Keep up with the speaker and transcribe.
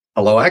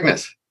Hello,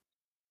 Agnes.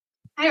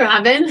 Hi,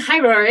 Robin. Hi,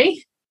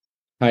 Rory.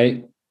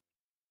 Hi,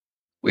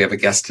 We have a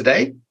guest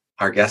today.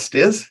 Our guest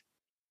is.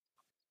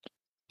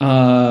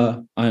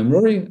 I'm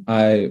Rory.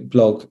 I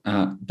blog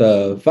at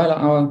the Violet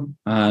Hour,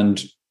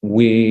 and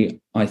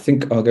I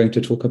think, are going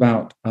to talk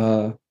about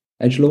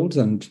edgelords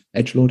and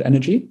edgelord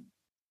energy.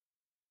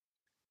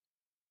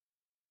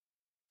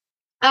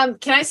 Can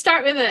I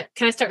start with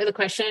a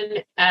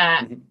question?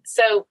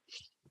 So,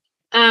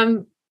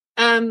 um,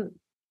 um,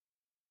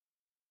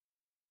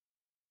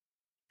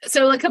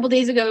 so a couple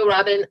days ago,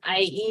 Robin,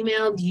 I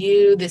emailed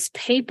you this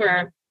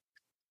paper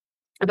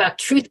about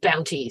truth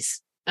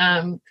bounties.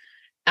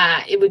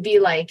 It would be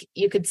like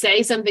you could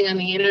say something on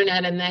the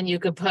internet, and then you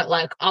could put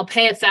like, "I'll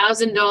pay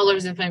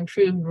 $1,000 if I'm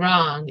proved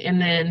wrong,"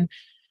 and then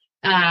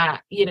and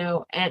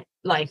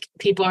like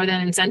people are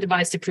then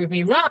incentivized to prove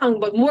me wrong.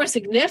 But more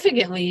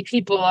significantly,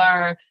 people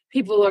are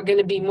going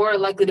to be more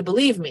likely to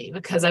believe me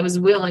because I was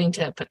willing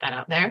to put that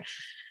out there.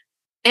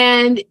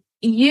 And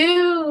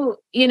you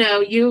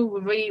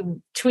retweeted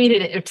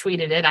it or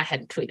tweeted it. I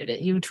hadn't tweeted it.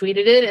 You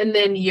tweeted it, and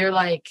then you're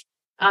like,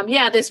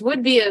 yeah, this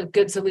would be a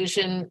good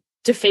solution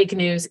to fake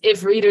news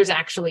if readers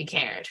actually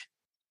cared,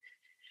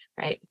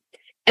 right?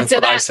 And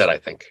That's what I said, I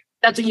think.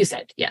 That's what you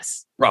said,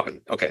 yes.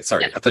 Robin. Okay,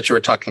 sorry. Yeah. I thought you were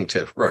talking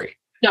to Rory.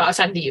 No, I was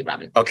talking to you,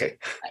 Robin. Okay.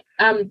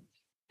 And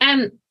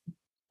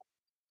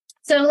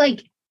so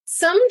like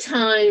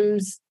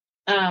sometimes,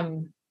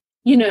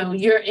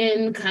 you're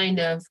in kind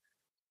of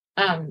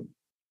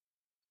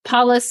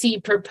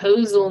policy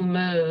proposal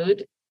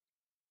mode,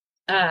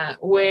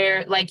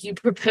 where like you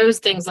propose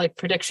things like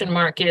prediction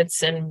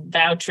markets and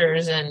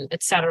vouchers and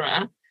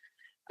etc.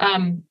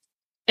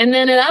 And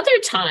then at other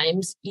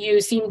times you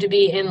seem to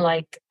be in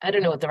like, I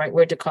don't know what the right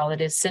word to call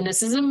it is,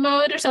 cynicism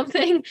mode or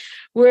something,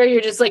 where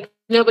you're just like,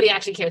 nobody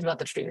actually cares about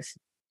the truth.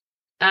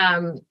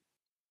 And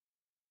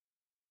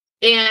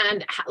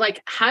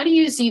like, how do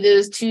you see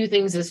those two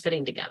things as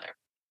fitting together?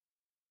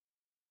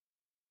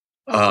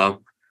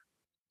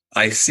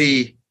 I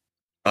see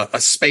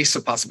a space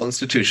of possible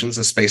institutions,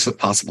 a space of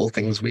possible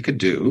things we could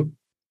do.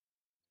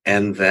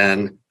 And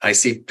then I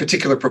see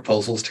particular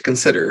proposals to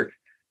consider.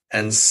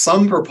 And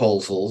some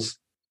proposals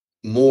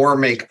more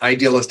make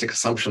idealistic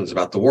assumptions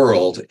about the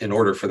world in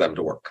order for them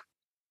to work.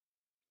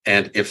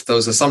 And if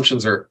those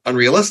assumptions are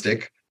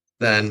unrealistic,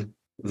 then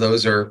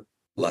those are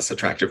less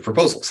attractive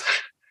proposals.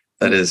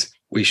 That is,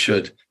 we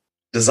should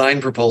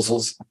design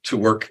proposals to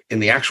work in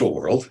the actual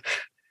world,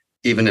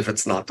 even if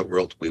it's not the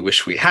world we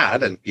wish we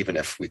had, and even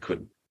if we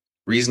could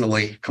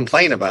reasonably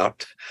complain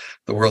about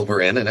the world we're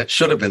in, and it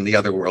should have been the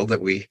other world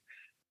that we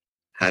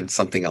had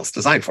something else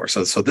designed for.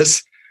 So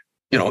this,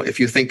 if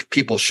you think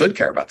people should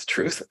care about the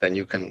truth, then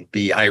you can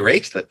be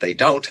irate that they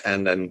don't,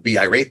 and then be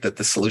irate that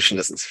the solution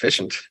isn't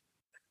sufficient.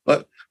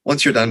 But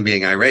once you're done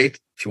being irate,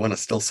 if you want to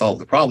still solve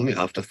the problem, you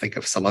have to think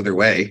of some other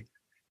way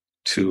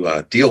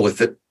to deal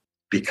with it,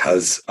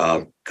 because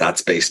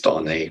that's based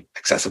on a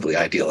excessively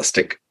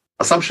idealistic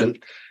assumption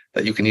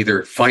that you can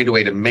either find a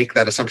way to make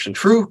that assumption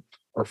true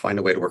or find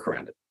a way to work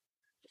around it.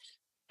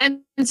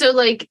 And so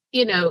like,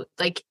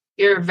 like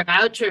your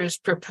vouchers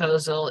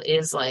proposal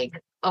is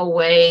like a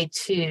way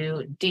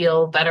to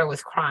deal better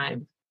with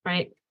crime,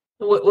 right?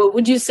 What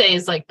would you say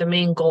is like the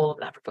main goal of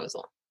that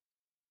proposal?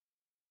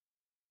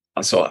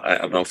 So I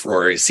don't know if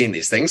Rory has seen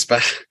these things,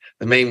 but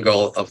the main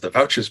goal of the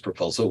vouchers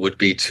proposal would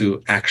be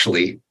to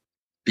actually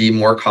be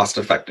more cost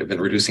effective in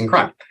reducing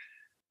crime.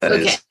 That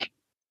is,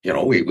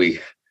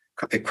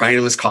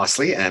 crime is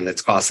costly, and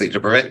it's costly to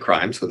prevent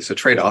crime. So there's a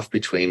trade-off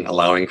between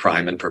allowing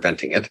crime and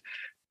preventing it.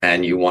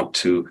 And you want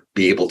to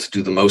be able to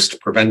do the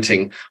most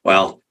preventing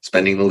while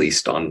spending the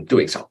least on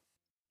doing so.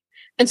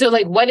 And so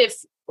like, what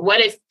if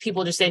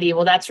people just say to you,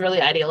 well, that's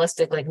really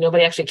idealistic. Like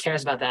nobody actually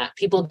cares about that.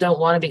 People don't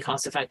want to be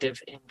cost effective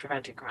in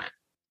preventing crime.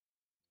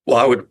 Well,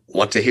 I would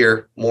want to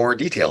hear more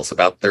details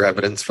about their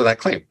evidence for that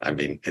claim. I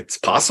mean, it's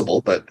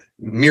possible, but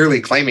merely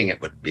claiming it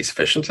wouldn't be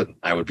sufficient. And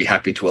I would be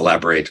happy to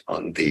elaborate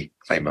on the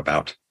claim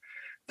about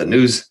the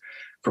news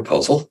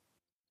proposal.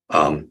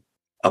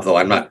 Although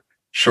I'm not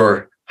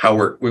sure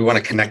how we want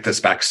to connect this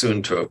back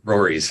soon to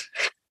Rory's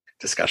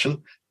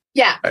discussion.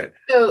 Yeah. Right.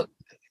 So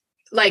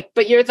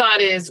but your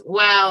thought is,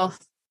 well,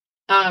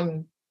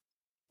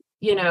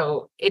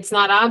 it's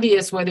not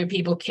obvious whether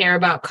people care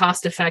about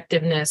cost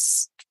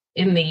effectiveness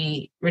in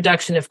the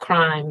reduction of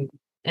crime,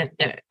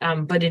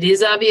 but it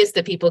is obvious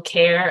that people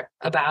care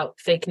about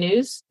fake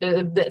news.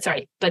 But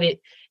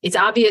it's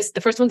obvious.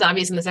 The first one's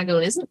obvious, and the second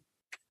one isn't.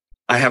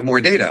 I have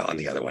more data on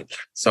the other one.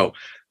 So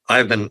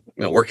I've been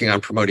working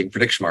on promoting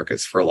prediction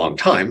markets for a long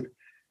time,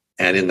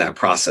 and in that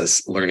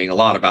process, learning a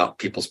lot about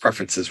people's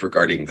preferences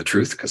regarding the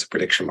truth, because a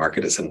prediction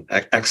market is an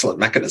excellent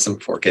mechanism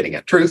for getting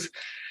at truth.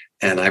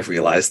 And I've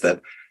realized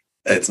that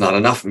it's not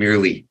enough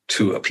merely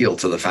to appeal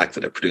to the fact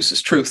that it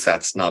produces truth.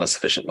 That's not a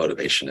sufficient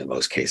motivation in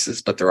most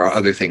cases, but there are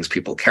other things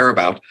people care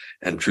about,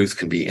 and truth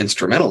can be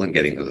instrumental in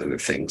getting those other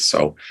things.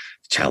 So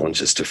the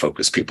challenge is to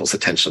focus people's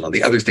attention on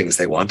the other things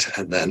they want,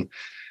 and then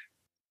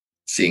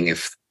seeing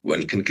if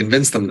one can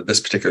convince them that this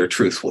particular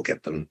truth will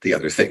get them the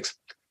other things.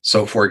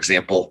 So, for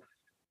example,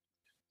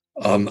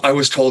 I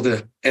was told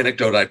an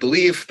anecdote, I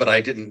believe, but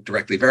I didn't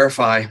directly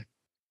verify,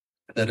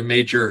 that a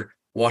major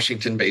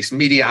Washington-based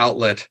media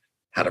outlet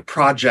had a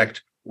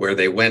project where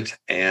they went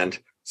and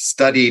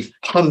studied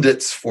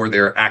pundits for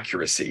their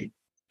accuracy.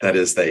 That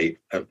is, they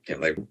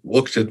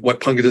looked at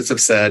what pundits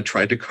have said,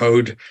 tried to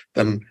code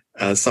them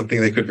as something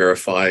they could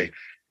verify,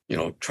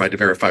 tried to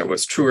verify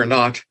what's true or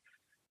not,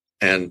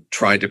 and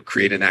tried to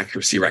create an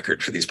accuracy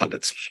record for these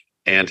pundits.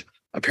 And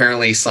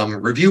apparently some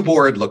review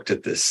board looked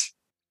at this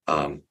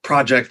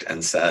project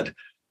and said,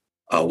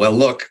 well,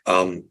 look,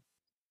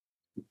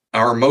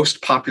 our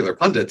most popular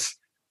pundits,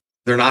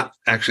 they're not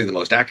actually the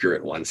most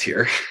accurate ones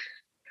here.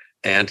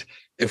 And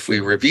if we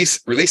release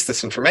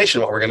this information,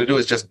 what we're going to do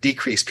is just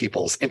decrease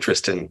people's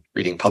interest in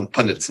reading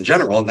pundits in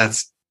general. And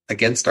that's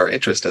against our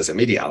interest as a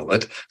media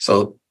outlet.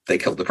 So they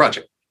killed the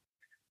project.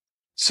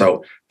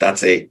 So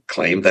that's a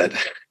claim that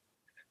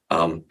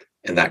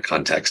in that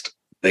context,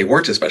 they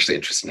weren't especially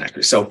interested in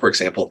accuracy. So, for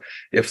example,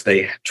 if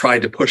they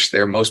tried to push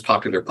their most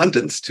popular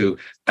pundits to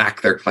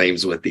back their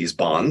claims with these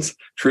bonds,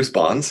 truth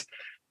bonds,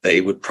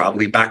 they would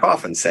probably back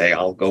off and say,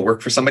 I'll go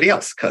work for somebody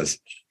else because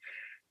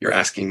you're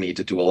asking me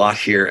to do a lot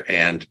here.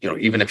 And,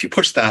 even if you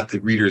push that, the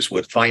readers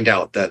would find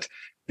out that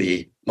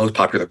the most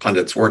popular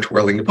pundits weren't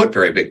willing to put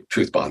very big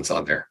truth bonds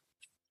on their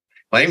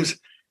claims.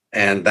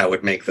 And that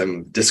would make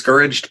them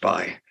discouraged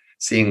by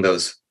seeing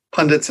those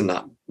pundits and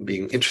not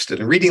being interested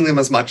in reading them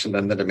as much. And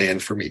then the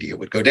demand for media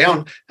would go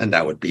down. And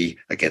that would be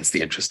against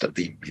the interest of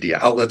the media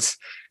outlets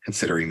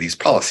considering these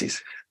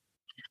policies.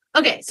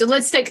 Okay, so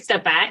let's take a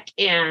step back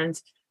and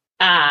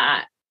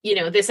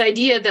this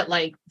idea that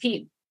like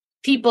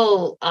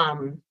people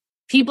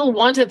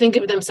want to think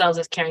of themselves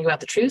as caring about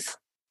the truth,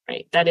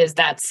 right?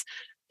 That's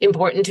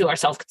important to our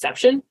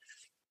self-conception.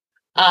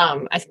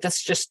 I think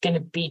that's just going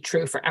to be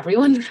true for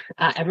everyone.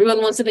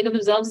 Everyone wants to think of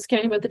themselves as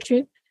caring about the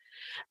truth.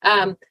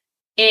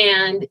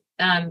 And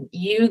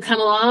you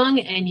come along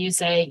and you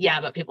say, yeah,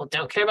 but people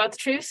don't care about the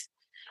truth.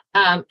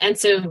 And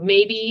so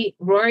maybe,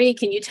 Rory,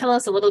 can you tell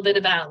us a little bit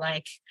about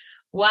like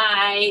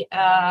why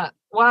I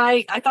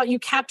thought you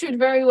captured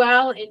very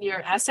well in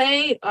your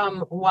essay,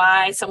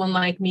 why someone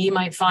like me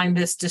might find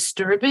this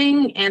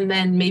disturbing, and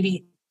then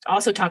maybe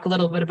also talk a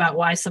little bit about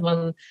why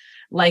someone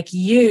like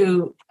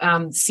you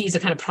sees a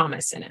kind of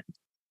promise in it.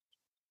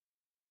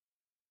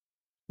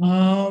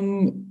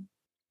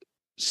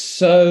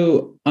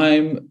 So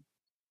I'm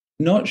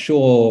not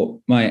sure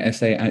my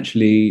essay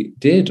actually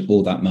did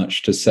all that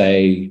much to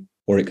say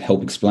or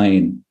help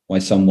explain why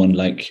someone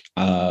like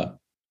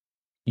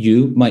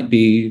you might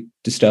be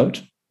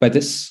disturbed by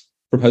this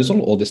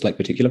proposal or this like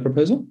particular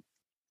proposal.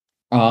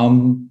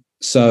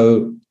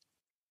 So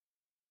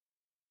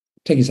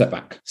taking a step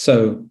back.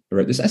 So I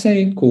wrote this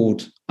essay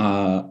called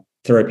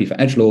Therapy for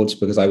Edgelords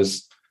because I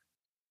was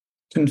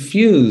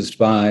confused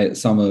by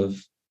some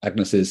of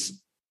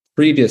Agnes's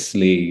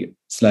previously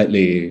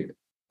slightly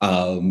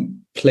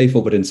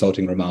playful but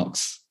insulting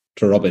remarks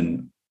to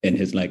Robin in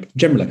his like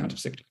general account of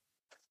safety.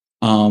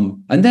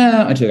 And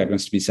there I took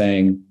Agnes to be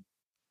saying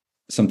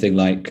something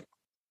like,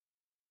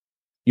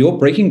 you're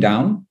breaking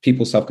down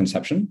people's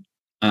self-conception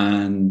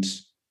and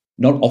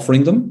not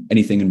offering them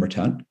anything in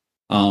return.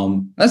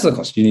 That's the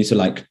cost. You need to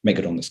like make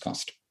it on this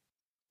cost.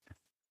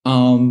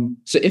 So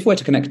if we're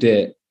to connect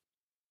it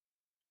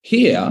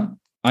here,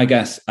 I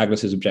guess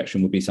Agnes's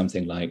objection would be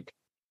something like,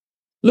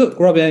 look,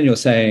 Robin, you're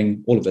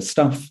saying all of this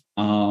stuff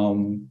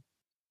to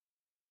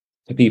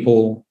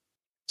people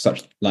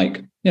such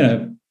like, you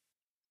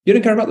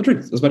don't care about the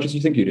truth as much as you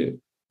think you do.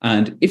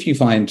 And if you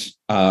find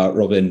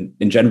Robin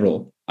in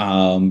general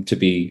to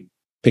be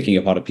picking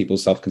apart at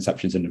people's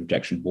self-conceptions in an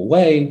objectionable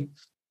way,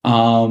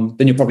 then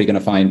you're probably going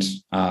to find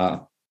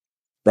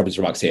Robin's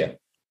remarks here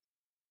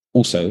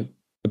also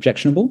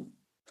objectionable.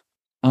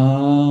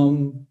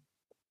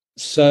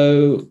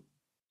 So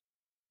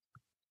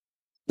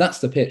that's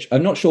the pitch.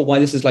 I'm not sure why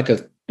this is like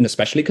an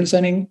especially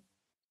concerning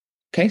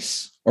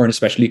case or an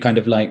especially kind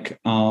of like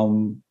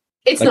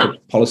it's like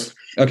not policy.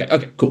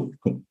 Okay, cool.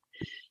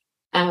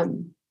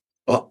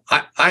 Well,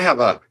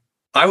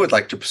 I would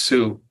like to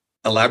pursue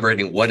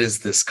elaborating what is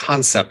this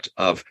concept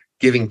of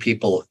giving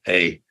people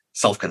a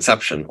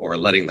self-conception or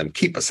letting them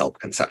keep a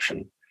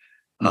self-conception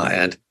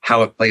and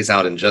how it plays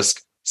out in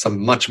just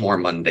some much more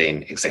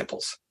mundane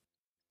examples.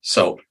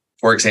 So,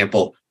 for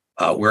example,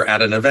 we're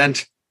at an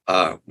event,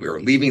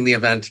 we're leaving the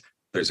event,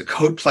 there's a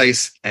coat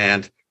place,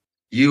 and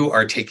you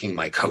are taking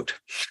my coat.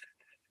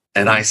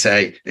 And I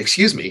say,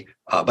 excuse me,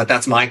 but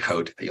that's my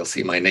coat. You'll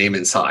see my name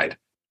inside,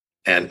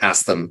 and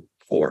ask them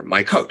for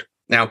my coat.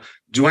 Now,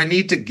 do I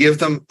need to give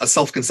them a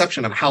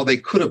self-conception of how they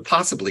could have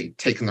possibly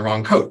taken the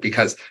wrong coat?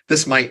 Because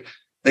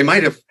they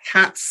might have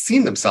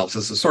seen themselves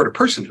as the sort of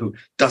person who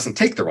doesn't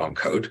take the wrong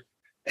coat.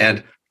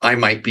 And I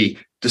might be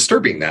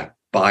disturbing that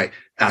by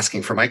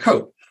asking for my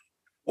coat.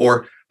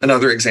 Or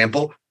another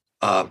example,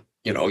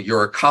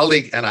 you're a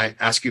colleague and I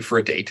ask you for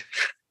a date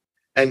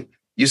and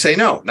you say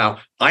no. Now,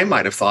 I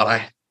might have thought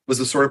I was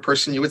the sort of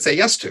person you would say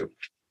yes to.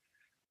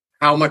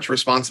 How much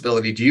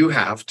responsibility do you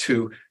have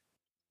to,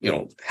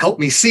 help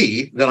me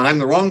see that I'm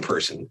the wrong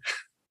person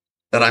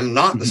that I'm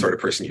not the sort of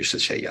person you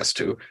should say yes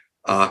to,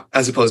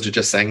 as opposed to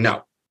just saying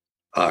no.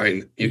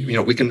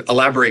 We can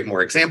elaborate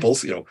more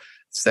examples.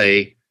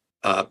 Say,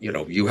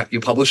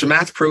 you publish a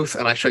math proof,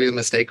 and I show you the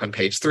mistake on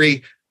page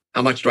 3.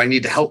 How much do I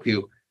need to help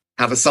you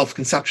have a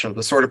self-conception of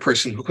the sort of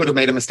person who could have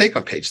made a mistake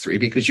on page 3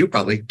 because you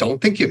probably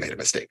don't think you made a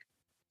mistake?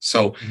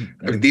 So,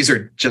 these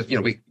are just,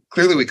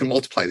 we can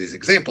multiply these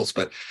examples,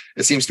 but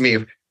it seems to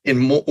me in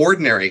more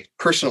ordinary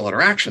personal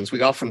interactions,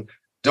 we often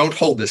don't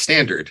hold the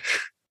standard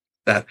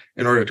that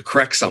in order to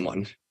correct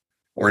someone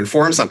or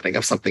inform something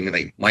of something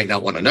they might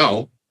not want to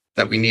know,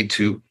 that we need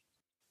to,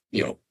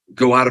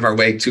 go out of our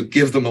way to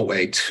give them a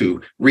way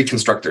to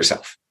reconstruct their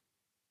self.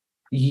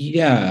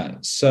 Yeah.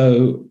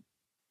 So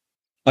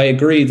I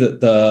agree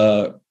that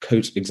the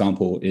coat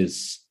example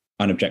is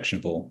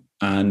unobjectionable.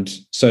 And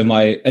so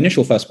my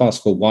initial first pass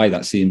for why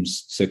that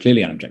seems so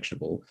clearly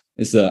unobjectionable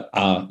is that,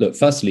 look,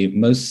 firstly,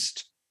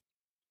 most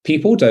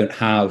people don't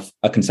have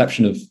a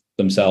conception of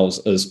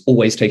themselves as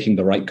always taking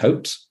the right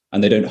coat,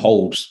 and they don't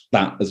hold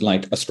that as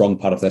like a strong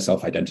part of their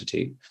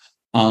self-identity.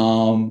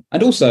 And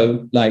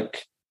also,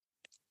 like,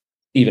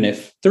 even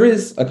if there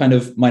is a kind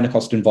of minor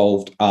cost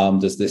involved,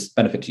 there's this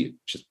benefit to you,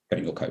 which is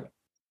getting your coat.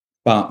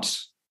 But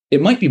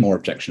it might be more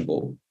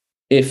objectionable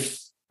if,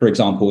 for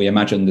example, we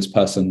imagine this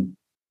person,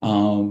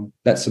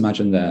 let's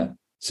imagine they're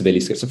severely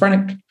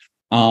schizophrenic,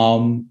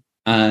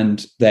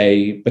 and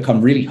they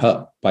become really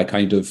hurt by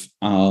kind of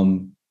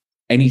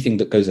anything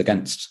that goes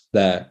against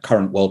their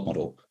current world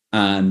model.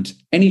 And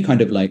any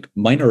kind of like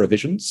minor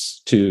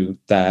revisions to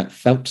their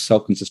felt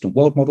self-consistent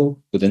world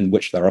model within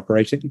which they're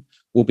operating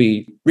will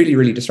be really,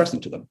 really distressing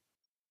to them.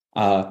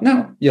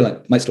 Now,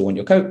 you might still want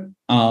your coat,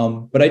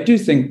 but I do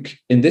think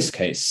in this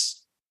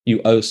case, you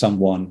owe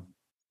someone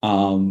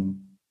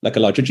like a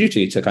larger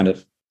duty to kind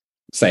of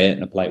say it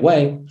in a polite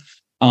way,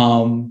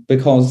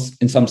 because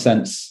in some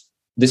sense,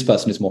 this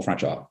person is more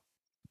fragile.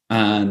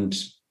 And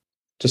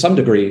to some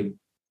degree,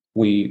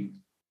 we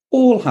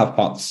all have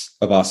parts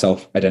of our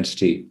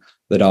self-identity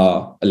that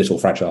are a little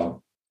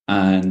fragile.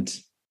 And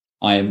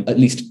I am at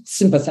least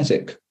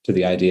sympathetic to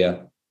the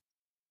idea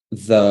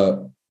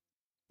that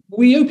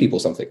we owe people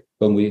something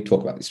when we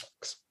talk about these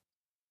topics.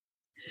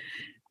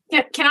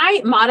 Yeah, can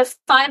I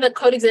modify the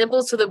code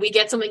example so that we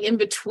get something in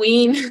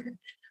between,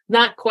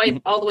 not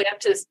quite all the way up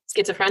to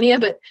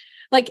schizophrenia, but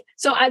this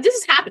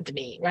has happened to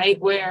me,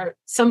 right? Where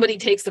somebody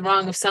takes the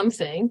wrong of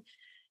something,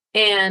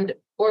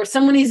 or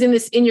somebody's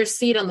in your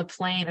seat on the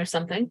plane or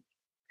something.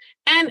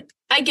 And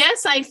I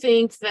guess I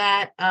think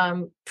that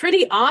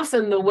pretty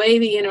often the way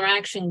the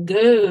interaction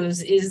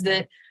goes is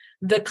that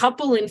the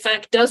couple, in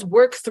fact, does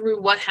work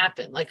through what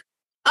happened. Like,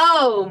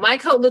 oh, my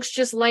coat looks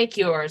just like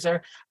yours,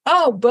 or,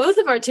 oh, both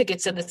of our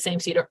tickets said the same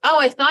seat, or, oh,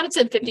 I thought it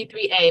said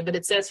 53A, but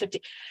it says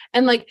 50.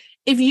 And like,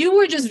 if you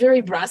were just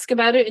very brusque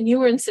about it and you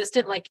were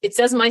insistent, like, it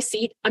says my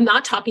seat, I'm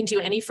not talking to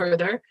you any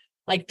further.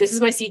 Like, this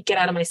is my seat, get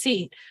out of my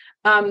seat.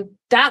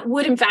 That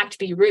would in fact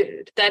be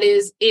rude. That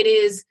is, it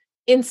is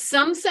in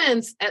some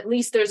sense, at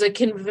least there's a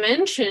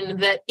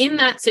convention that in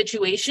that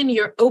situation,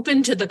 you're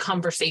open to the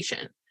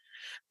conversation.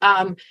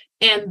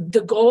 And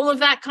the goal of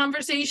that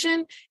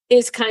conversation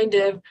is kind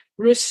of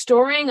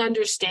restoring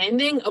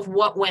understanding of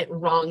what went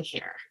wrong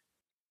here.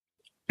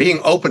 Being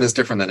open is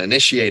different than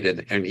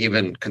initiated and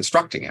even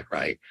constructing it,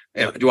 right?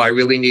 Do I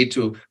really need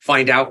to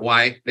find out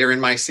why they're in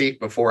my seat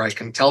before I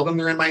can tell them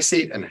they're in my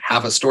seat and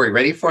have a story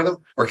ready for them?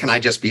 Or can I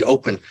just be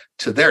open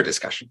to their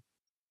discussion?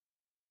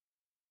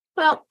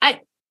 Well,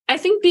 I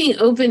think being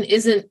open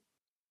isn't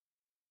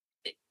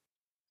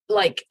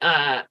like,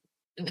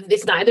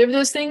 it's neither of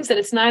those things, that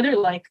it's neither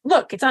like,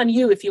 look, it's on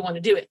you if you want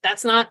to do it.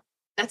 That's not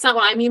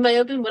what I mean by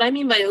open. What I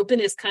mean by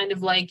open is kind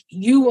of like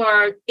you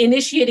are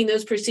initiating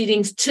those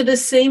proceedings to the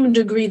same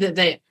degree that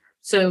they are.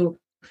 So,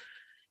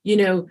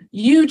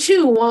 you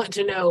too want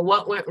to know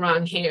what went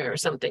wrong here or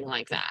something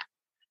like that.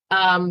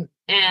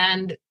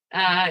 And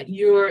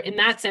you're in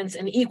that sense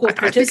an equal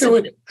participant. I think it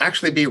would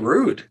actually be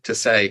rude to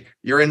say,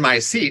 you're in my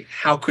seat,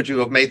 how could you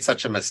have made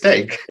such a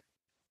mistake?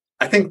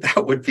 I think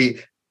that would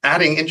be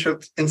adding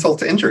insult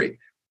to injury.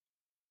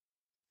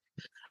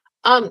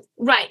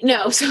 Right.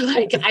 No. So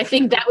like, I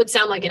think that would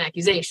sound like an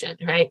accusation,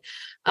 right?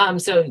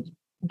 But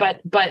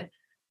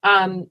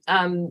I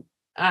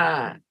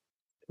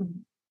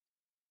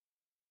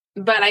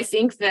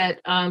think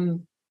that,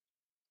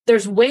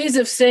 there's ways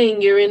of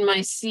saying you're in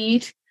my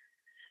seat,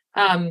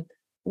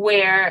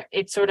 where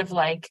it's sort of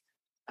like,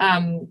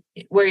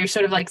 where you're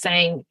sort of like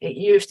saying,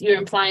 you're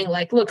implying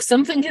like, look,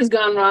 something has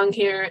gone wrong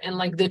here, and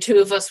like the two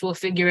of us will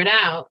figure it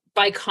out,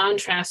 by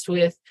contrast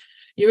with,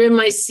 you're in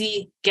my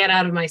seat, get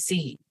out of my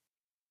seat.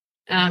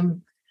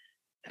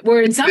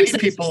 Where in some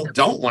sense, people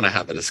don't want to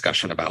have a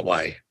discussion about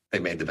why they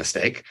made the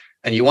mistake,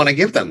 and you want to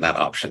give them that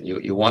option.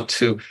 You want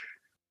to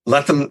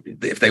let them,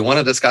 if they want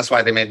to discuss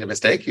why they made the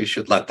mistake, you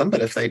should let them.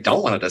 But if they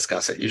don't want to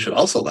discuss it, you should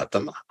also let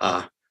them.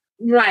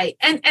 Right.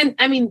 And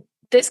I mean,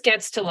 this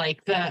gets to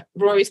like the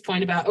Rory's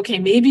point about, okay,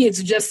 maybe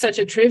it's just such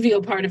a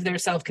trivial part of their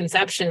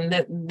self-conception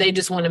that they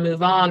just want to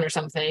move on or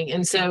something.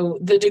 And so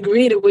the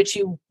degree to which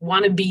you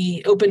want to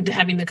be open to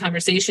having the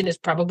conversation is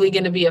probably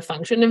going to be a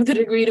function of the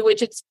degree to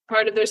which it's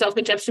part of their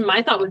self-conception.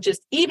 My thought was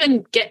just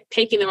even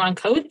taking the wrong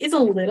code is a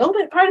little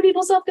bit part of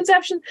people's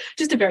self-conception,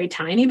 just a very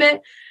tiny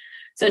bit.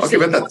 So okay,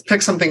 but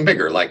pick something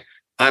bigger, like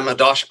I'm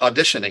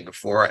auditioning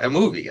for a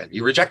movie and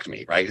you reject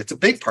me, right? It's a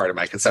big part of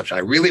my conception.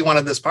 I really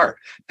wanted this part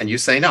and you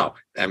say no.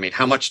 I mean,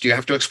 how much do you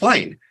have to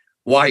explain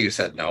why you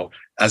said no,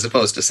 as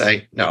opposed to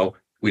say, no,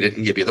 we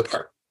didn't give you the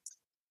part?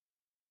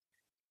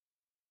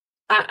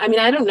 I mean,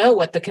 I don't know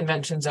what the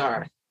conventions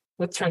are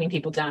with turning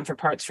people down for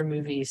parts for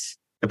movies.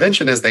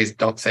 Convention is they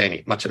don't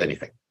say much of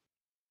anything.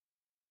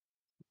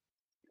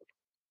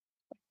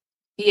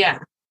 Yeah.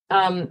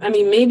 I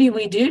mean, maybe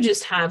we do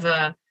just have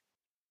a,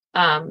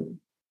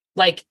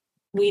 like,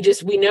 we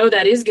know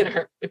that is going to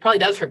hurt. It probably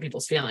does hurt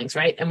people's feelings,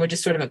 right? And we're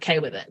just sort of okay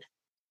with it.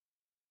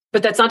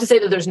 But that's not to say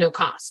that there's no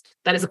cost.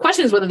 That is, the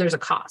question is whether there's a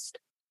cost.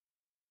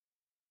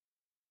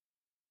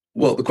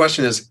 Well, the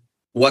question is,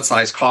 what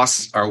size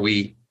costs are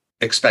we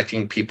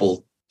expecting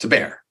people to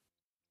bear?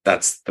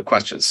 That's the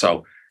question.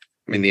 So,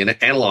 I mean,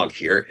 the analog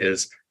here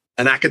is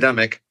an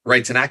academic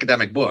writes an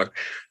academic book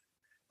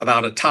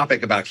about a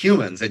topic about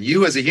humans, and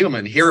you as a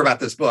human hear about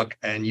this book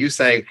and you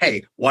say,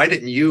 hey, why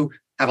didn't you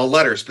have a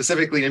letter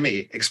specifically to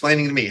me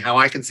explaining to me how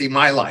I can see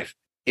my life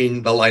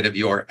in the light of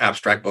your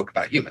abstract book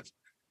about humans?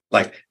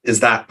 Like, is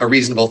that a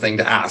reasonable thing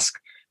to ask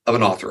of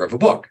an author of a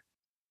book?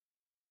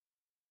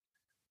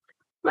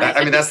 Right.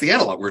 I mean, that's the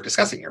analog we're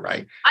discussing here,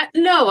 right?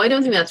 No, I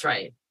don't think that's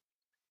right.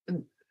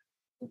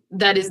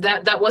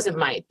 That wasn't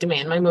my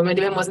demand. My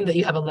demand wasn't that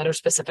you have a letter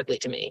specifically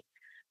to me.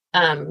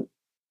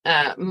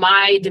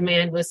 My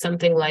demand was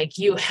something like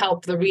you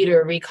help the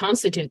reader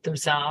reconstitute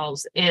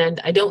themselves,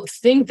 and I don't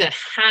think that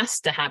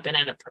has to happen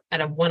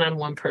at a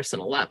one-on-one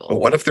personal level. But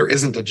what if there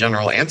isn't a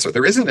general answer?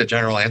 There isn't a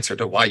general answer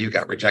to why you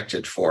got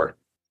rejected for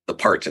the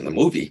part in the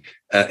movie.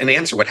 An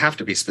answer would have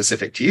to be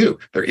specific to you.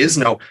 There is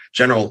no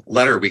general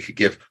letter we could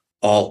give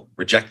all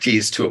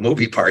rejectees to a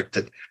movie part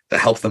to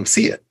help them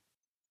see it.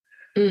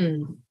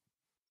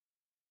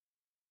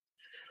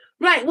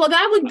 Right. Well,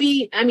 that would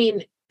be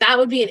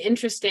an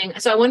interesting.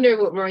 So I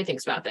wonder what Rory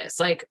thinks about this.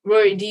 Like,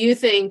 Rory, do you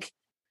think,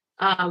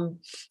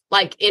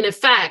 like, in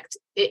effect,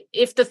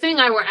 if the thing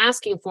I were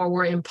asking for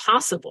were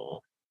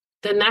impossible,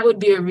 then that would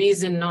be a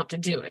reason not to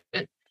do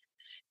it.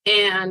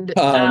 And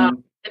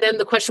then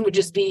the question would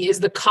just be, is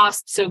the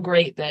cost so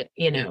great that,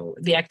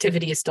 the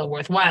activity is still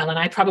worthwhile? And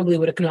I probably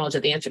would acknowledge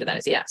that the answer to that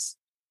is yes.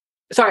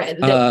 Sorry,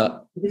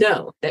 no,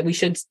 that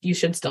you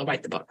should still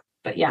write the book.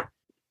 But yeah.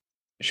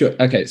 Sure.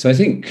 Okay. So I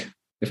think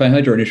if I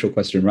heard your initial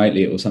question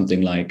rightly, it was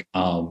something like,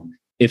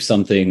 if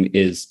something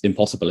is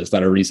impossible, is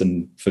that a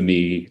reason for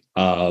me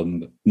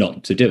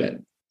not to do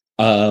it?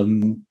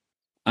 And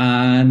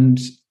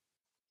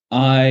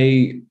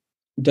I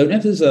don't know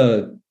if there's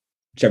a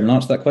general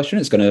answer to that question.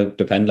 It's going to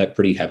depend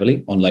pretty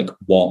heavily on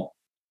what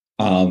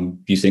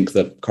you think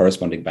the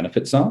corresponding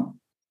benefits are.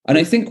 And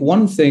I think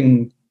one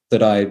thing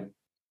that I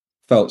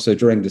felt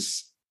during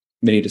this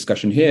mini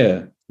discussion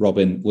here,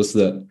 Robin, was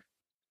that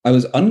I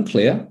was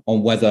unclear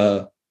on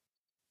whether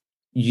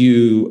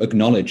you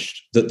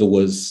acknowledged that there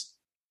was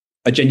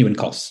a genuine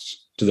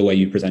cost to the way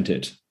you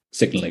presented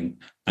signaling,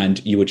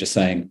 and you were just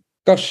saying,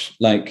 gosh,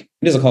 it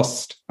is a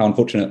cost, how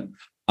unfortunate,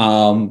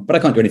 but I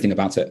can't do anything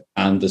about it,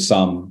 and there's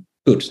some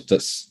good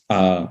that's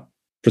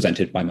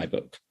presented by my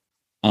book.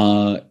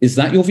 Is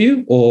that your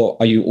view, or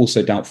are you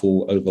also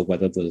doubtful over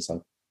whether there's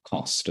a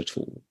cost at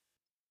all?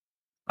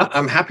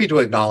 I'm happy to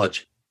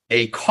acknowledge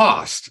a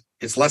cost.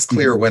 It's less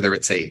clear whether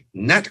it's a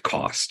net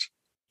cost.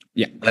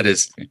 Yeah. That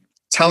is,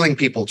 telling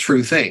people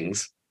true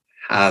things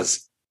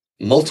has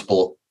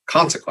multiple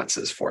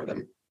consequences for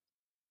them,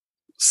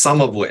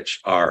 some of which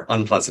are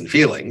unpleasant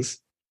feelings,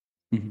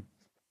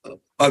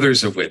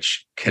 others of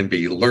which can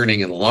be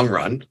learning in the long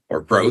run, or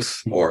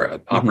growth, or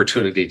an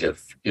opportunity to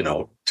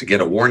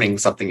get a warning,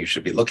 something you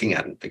should be looking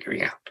at and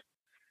figuring out.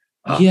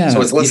 So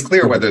it's less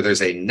clear whether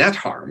there's a net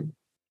harm,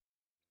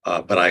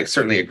 but I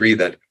certainly agree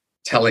that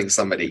telling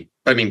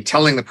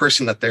the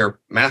person that their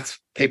math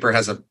paper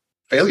has a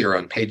failure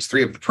on page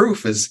 3 of the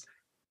proof is,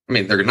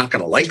 they're not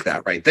going to like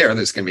that right there.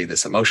 There's going to be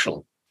this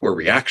emotional poor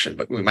reaction,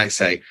 but we might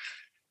say,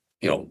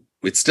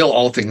 it's still,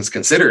 all things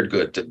considered,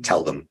 good to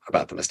tell them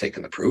about the mistake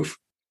in the proof,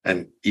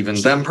 and even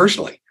them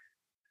personally.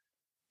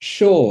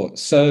 Sure.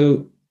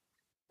 So,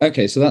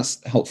 okay, so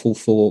that's helpful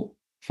for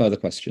further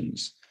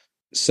questions.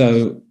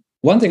 So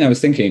one thing I was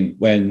thinking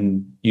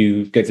when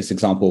you gave this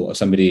example of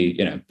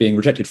somebody, being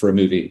rejected for a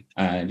movie,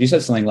 and you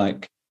said something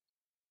like,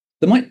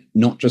 there might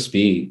not just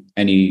be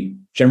any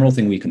general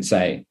thing we can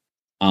say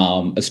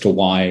as to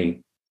why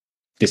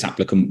this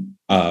applicant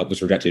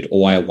was rejected,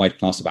 or why a wide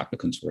class of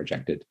applicants were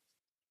rejected.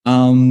 But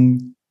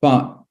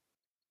I'm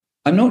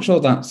not sure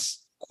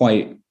that's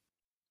quite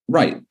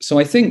right. So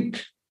I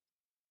think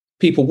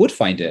people would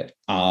find it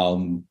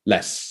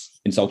less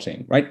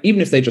insulting, right?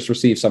 Even if they just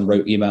receive some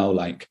rote email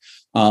like,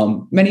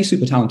 Many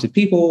super talented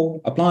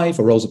people apply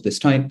for roles of this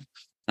type.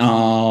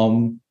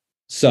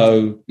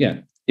 So, yeah,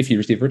 if you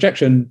receive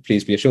rejection,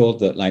 please be assured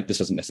that like this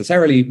doesn't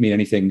necessarily mean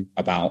anything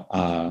about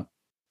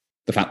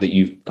the fact that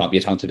you can't be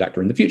a talented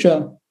actor in the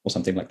future or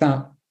something like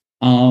that.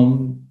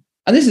 And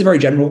this is very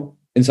general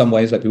in some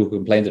ways, like people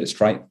complain that it's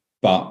trite,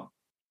 but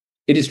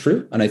it is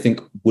true, and I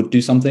think would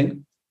do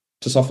something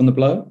to soften the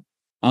blow,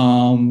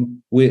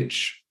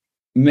 which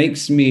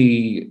makes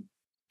me,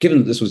 given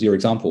that this was your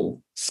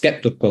example,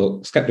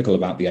 skeptical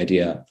about the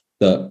idea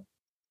that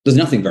there's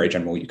nothing very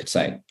general you could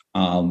say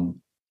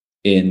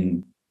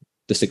in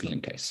the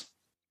signaling case.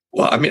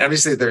 Well, I mean,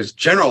 obviously there's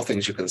general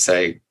things you can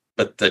say,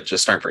 but that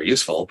just aren't very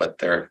useful.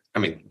 But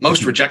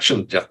most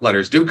rejection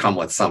letters do come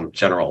with some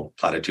general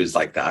platitudes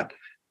like that.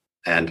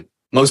 And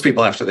most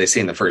people, after they've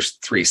seen the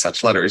first 3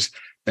 such letters,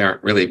 they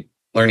aren't really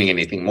learning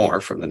anything more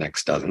from the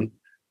next dozen.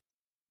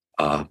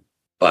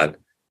 But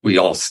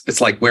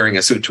it's like wearing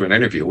a suit to an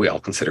interview. We all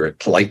consider it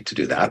polite to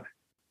do that.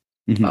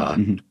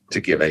 To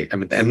give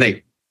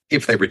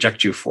if they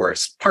reject you for a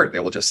part, they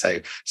will just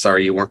say,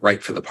 sorry, you weren't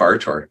right for the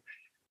part, or,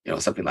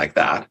 something like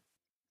that.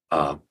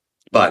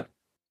 But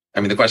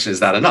the question, is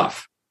that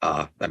enough?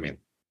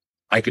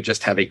 I could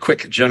just have a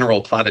quick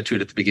general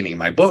platitude at the beginning of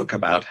my book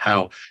about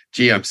how,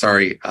 gee, I'm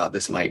sorry,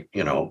 this might,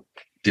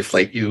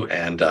 deflate you,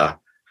 and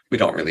we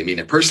don't really mean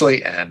it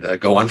personally, and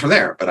go on from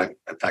there. But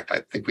in fact,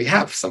 I think we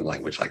have some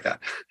language like that.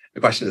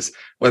 The question is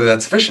whether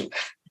that's sufficient.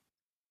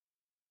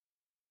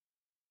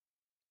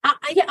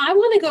 I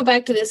want to go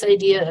back to this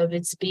idea of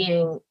it's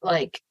being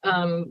like,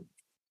 whether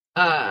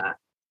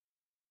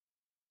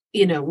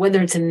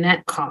it's a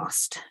net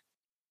cost.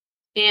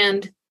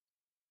 And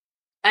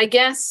I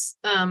guess,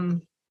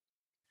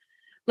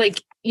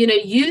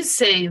 you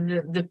say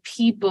that the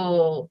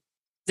people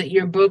that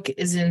your book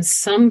is in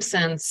some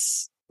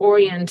sense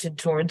oriented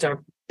towards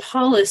are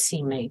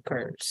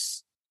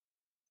policymakers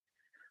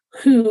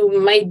who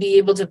might be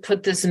able to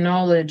put this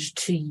knowledge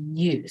to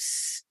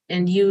use,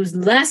 and you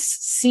less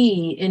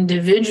see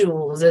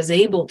individuals as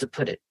able to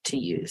put it to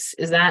use.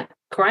 Is that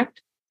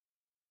correct?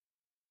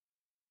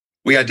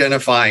 We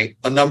identify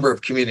a number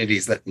of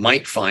communities that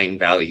might find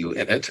value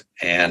in it,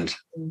 and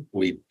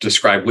we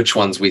describe which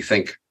ones we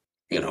think,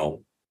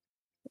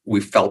 we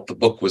felt the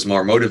book was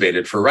more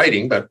motivated for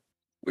writing, but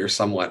we're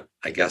somewhat,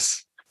 I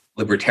guess,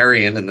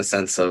 libertarian in the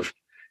sense of,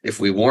 if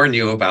we warn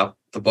you about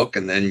the book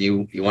and then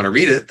you want to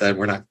read it, then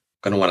we're not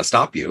going to want to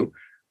stop you.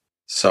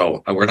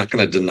 So we're not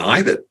going to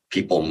deny that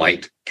people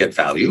might get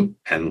value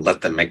and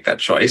let them make that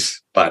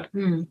choice. But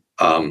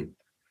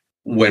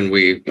when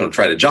we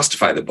try to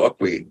justify the book,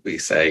 we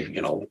say,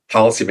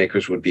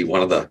 policymakers would be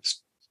one of the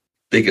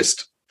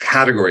biggest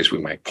categories we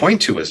might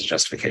point to as a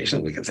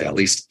justification. We can say, at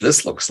least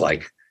this looks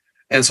like,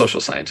 and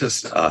social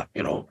scientists,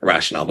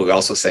 rationale. But we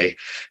also say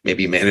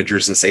maybe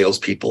managers and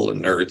salespeople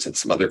and nerds and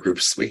some other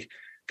groups we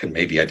can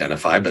maybe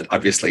identify. But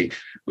obviously,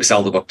 we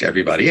sell the book to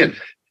everybody, and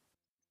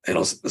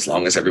as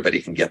long as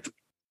everybody can get the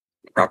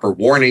proper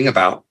warning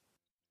about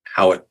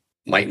how it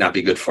might not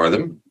be good for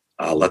them,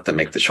 let them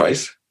make the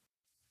choice.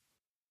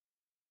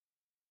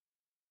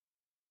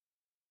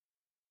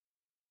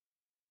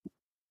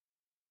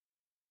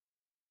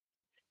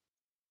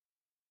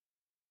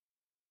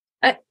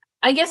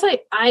 I guess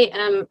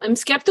I'm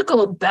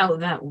skeptical about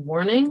that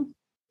warning,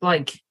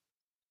 like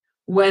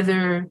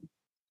whether,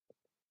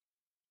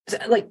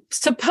 like,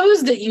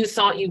 suppose that you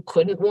thought you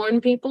couldn't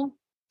warn people.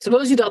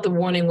 Suppose you thought the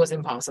warning was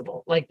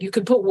impossible. Like, you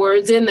could put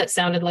words in that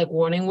sounded like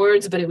warning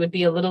words, but it would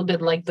be a little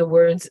bit like the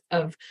words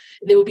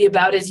they would be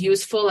about as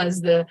useful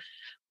as the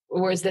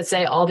words that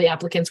say all the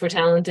applicants were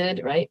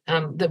talented, right?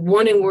 The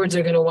warning words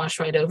are going to wash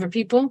right over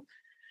people.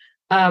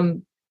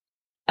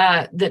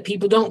 That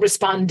people don't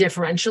respond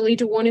differentially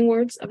to warning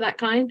words of that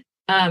kind.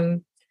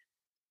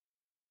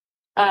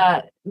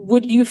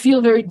 Would you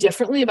feel very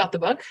differently about the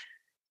book?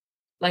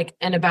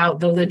 And about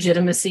the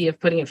legitimacy of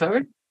putting it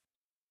forward?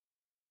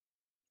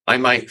 I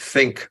might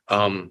think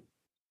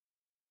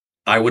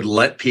I would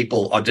let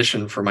people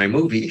audition for my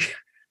movie,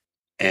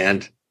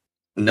 and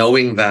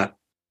knowing that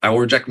I will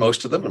reject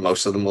most of them, and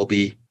most of them will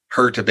be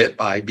hurt a bit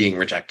by being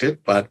rejected,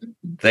 but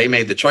they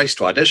made the choice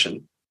to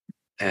audition.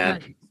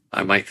 And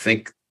I might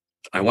think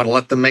I want to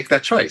let them make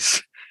that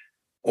choice.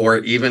 Or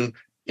even,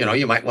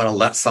 you might want to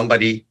let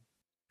somebody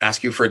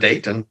ask you for a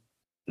date, and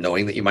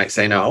knowing that you might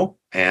say no,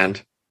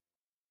 and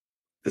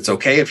it's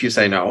okay if you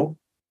say no.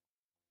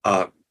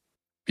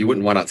 You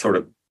wouldn't want to sort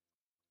of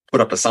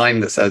put up a sign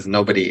that says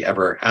nobody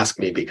ever asked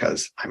me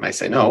because I might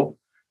say no.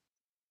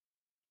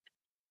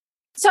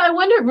 So I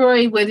wonder,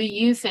 Rory, whether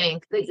you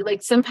think that,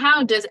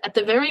 somehow at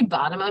the very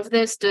bottom of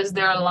this, does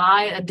there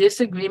lie a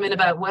disagreement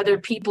about whether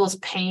people's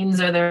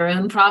pains are their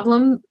own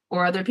problem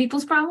or other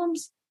people's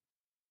problems?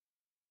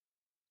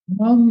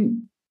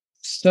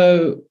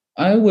 So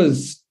I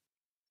was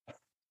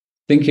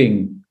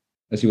thinking,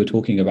 as you were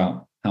talking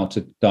about how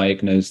to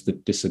diagnose the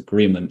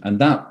disagreement, and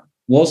that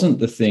wasn't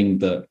the thing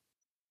that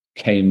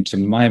came to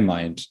my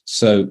mind.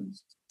 So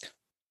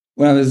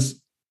when I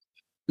was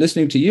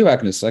listening to you,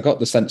 Agnes, I got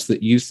the sense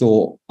that you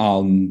thought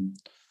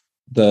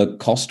the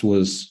cost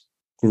was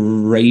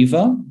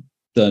graver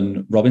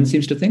than Robin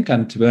seems to think.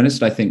 And to be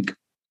honest, I think,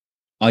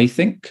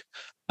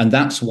 and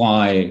that's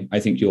why I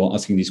think you're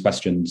asking these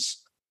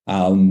questions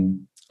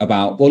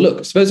about, well,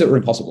 look, suppose it were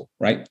impossible,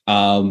 right?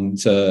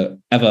 To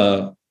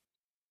ever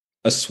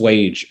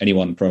assuage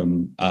anyone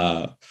from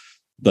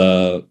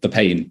the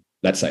pain,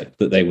 let's say,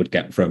 that they would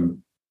get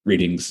from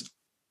reading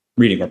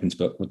Robin's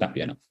book. Would that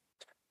be enough?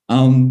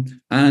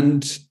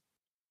 And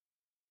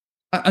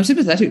I'm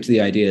sympathetic to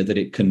the idea that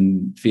it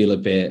can feel a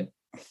bit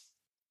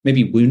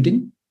maybe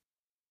wounding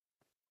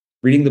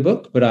reading the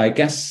book, but I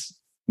guess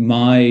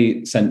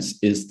my sense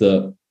is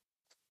that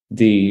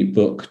the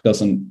book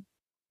doesn't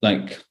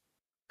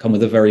come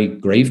with a very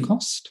grave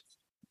cost.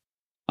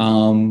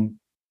 And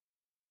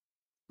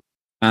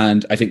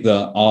I think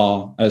there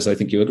are, as I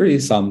think you agree,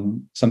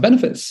 some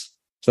benefits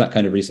to that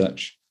kind of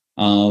research.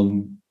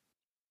 Hence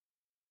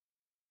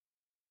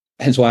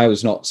why I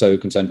was not so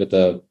concerned with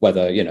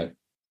whether,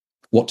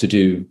 what to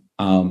do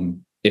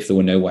if there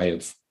were no way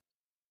of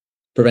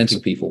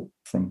preventing people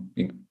from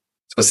being.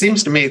 So it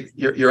seems to me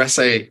your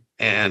essay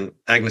and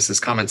Agnes's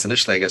comments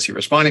initially, I guess you're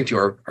responding to,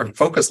 are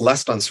focused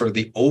less on sort of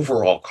the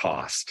overall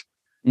cost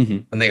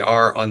than they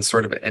are on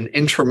sort of an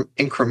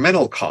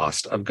incremental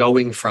cost of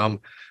going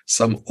from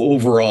some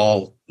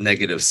overall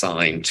negative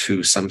sign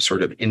to some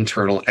sort of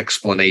internal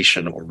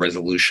explanation or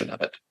resolution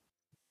of it.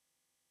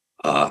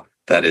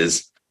 That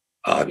is,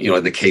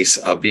 in the case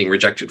of being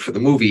rejected for the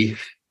movie,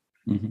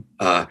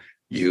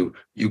 you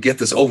get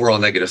this overall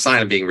negative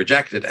sign of being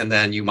rejected, and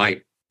then you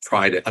might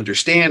try to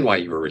understand why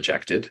you were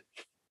rejected.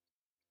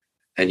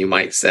 And you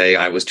might say,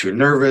 I was too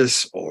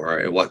nervous,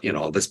 or what,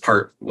 this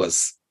part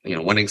was,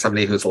 wanting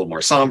somebody who's a little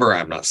more somber.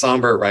 I'm not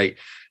somber, right?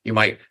 You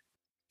might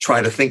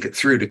try to think it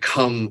through to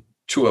come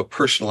to a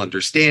personal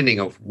understanding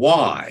of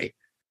why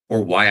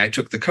I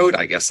took the coat.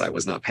 I guess I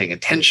was not paying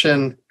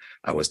attention.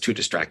 I was too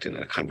distracted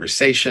in a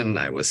conversation.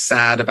 I was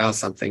sad about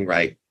something,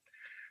 right?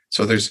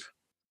 So there's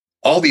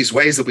all these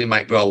ways that we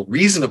might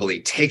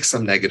reasonably take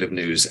some negative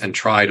news and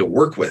try to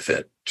work with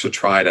it to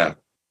try to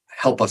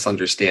help us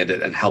understand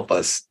it and help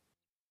us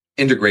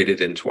integrate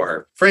it into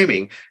our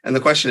framing. And the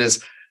question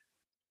is,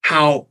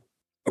 how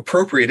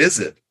appropriate is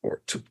it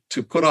or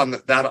to put on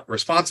that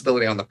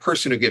responsibility on the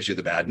person who gives you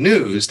the bad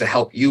news to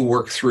help you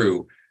work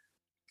through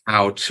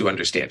how to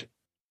understand it?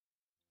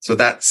 So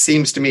that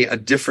seems to me a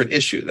different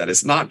issue. That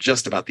is not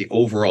just about the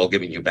overall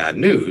giving you bad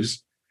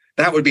news.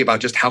 That would be about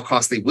just how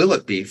costly will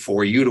it be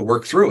for you to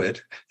work through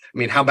it. I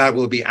mean, how bad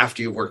will it be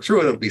after you work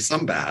through it? It'll be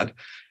some bad.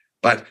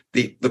 But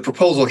the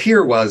proposal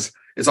here was,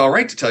 it's all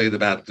right to tell you the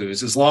bad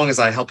news as long as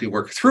I help you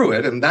work through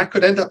it. And that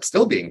could end up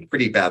still being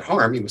pretty bad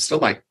harm. You still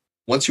might,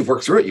 once you've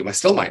worked through it, you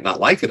still might not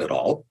like it at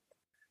all.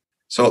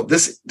 So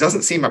this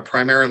doesn't seem a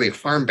primarily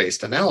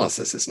harm-based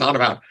analysis. It's not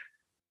about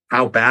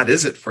how bad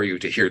is it for you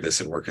to hear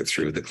this and work it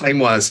through. The claim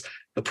was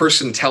the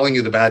person telling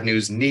you the bad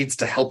news needs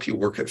to help you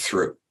work it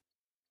through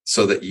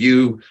so that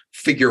you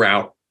figure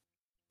out,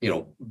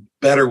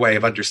 better way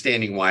of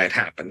understanding why it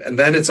happened. And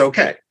then it's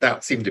okay.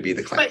 That seemed to be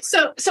the claim. But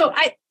so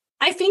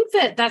I think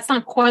that that's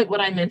not quite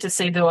what I meant to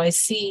say, though. I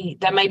see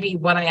that might be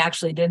what I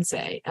actually did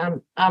say.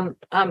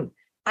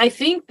 I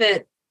think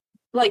that,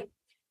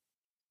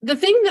 the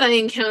thing that I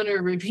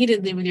encounter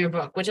repeatedly with your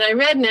book, which I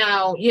read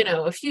now,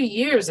 a few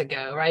years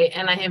ago, right?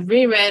 And I have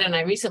reread, and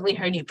I recently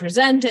heard you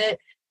present it,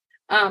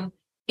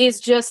 is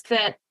just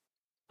that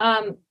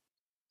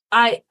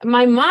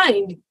my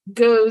mind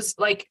goes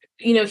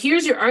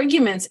here's your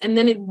arguments, and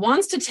then it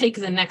wants to take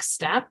the next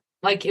step.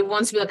 It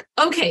wants to be like,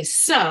 okay,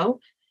 so,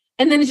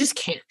 and then it just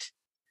can't.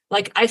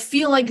 I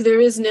feel like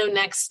there is no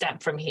next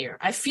step from here.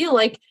 I feel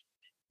like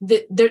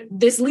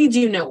this leads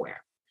you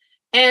nowhere.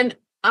 And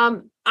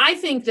I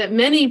think that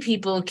many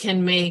people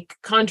can make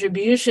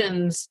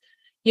contributions,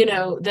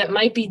 that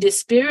might be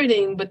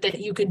dispiriting, but that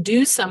you could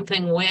do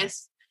something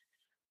with.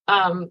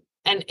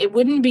 And it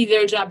wouldn't be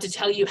their job to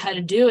tell you how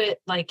to do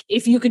it,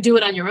 if you could do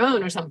it on your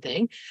own or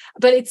something.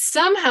 But it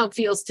somehow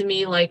feels to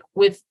me like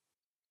with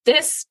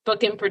this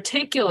book in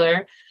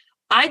particular,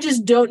 I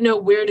just don't know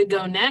where to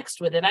go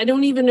next with it. I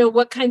don't even know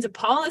what kinds of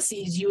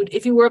policies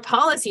if you were a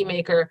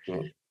policymaker,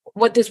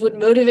 what this would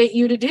motivate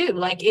you to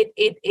do.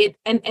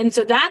 And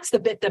so that's the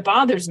bit that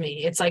bothers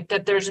me. It's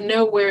that there's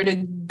nowhere to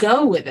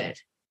go with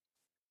it.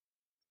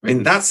 I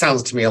mean, that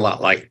sounds to me a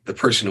lot like the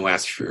person who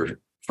asked for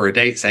a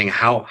date saying,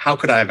 how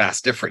could I have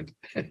asked different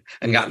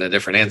and gotten a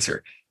different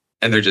answer?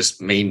 And there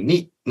just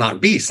may not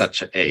be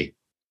such a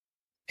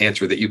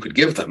answer that you could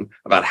give them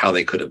about how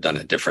they could have done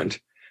it different.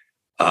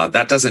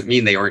 That doesn't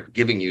mean they aren't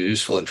giving you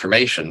useful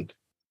information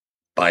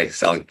by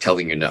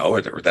telling you no,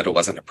 or that it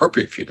wasn't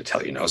appropriate for you to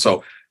tell you no.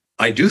 So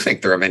I do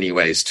think there are many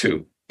ways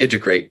to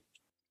integrate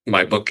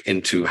my book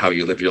into how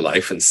you live your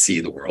life and see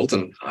the world.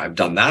 And I've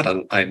done that.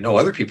 And I know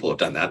other people have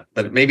done that,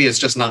 but maybe it's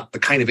just not the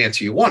kind of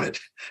answer you wanted.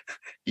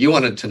 You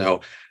wanted to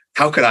know,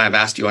 how could I have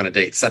asked you on a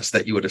date such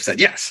that you would have said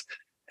yes?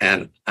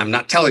 And I'm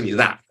not telling you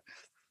that.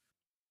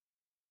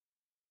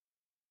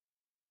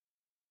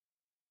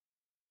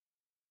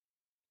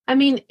 I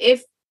mean,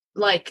 if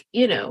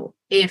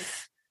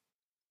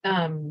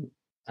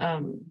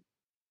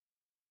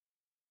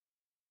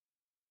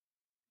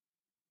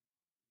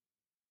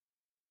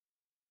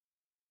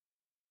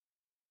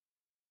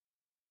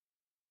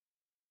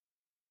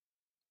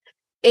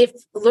if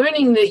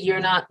learning that you're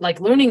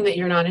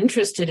not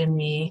interested in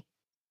me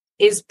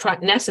is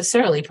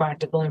necessarily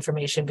practical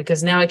information,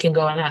 because now I can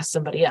go and ask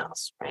somebody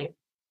else, right?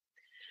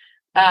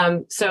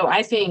 So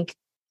I think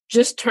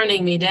just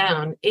turning me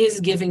down is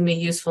giving me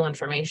useful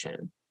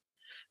information.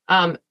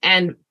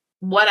 And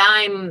what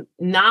I'm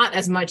not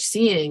as much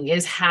seeing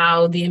is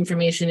how the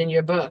information in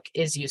your book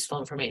is useful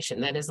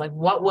information. That is like,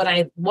 what would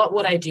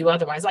I do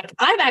otherwise? Like,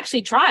 I've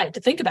actually tried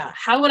to think about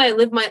how do I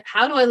live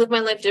my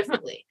life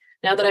differently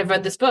now that I've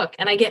read this book?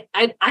 And I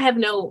have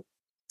no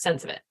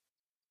sense of it.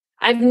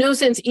 I have no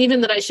sense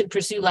even that I should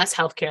pursue less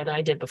healthcare than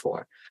I did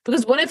before.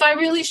 Because what if I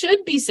really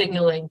should be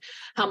signaling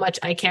how much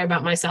I care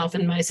about myself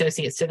and my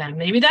associates to them?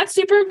 Maybe that's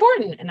super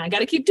important and I got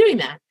to keep doing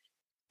that.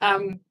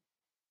 I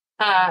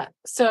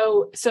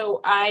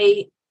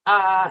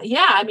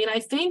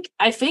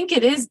think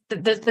it is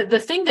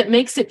the thing that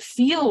makes it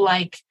feel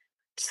like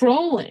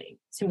trolling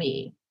to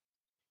me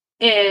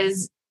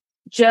is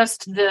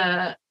just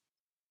the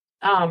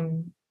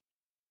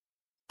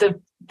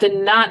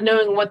not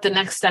knowing what the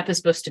next step is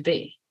supposed to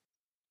be.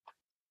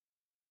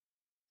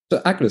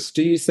 So, Agnes,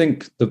 do you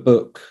think the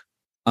book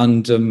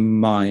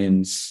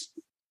undermines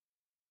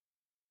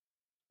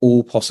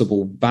all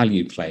possible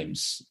value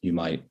claims you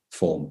might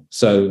form?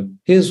 So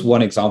here's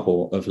one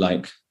example of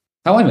like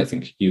how I might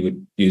think you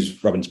would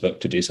use Robin's book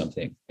to do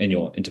something in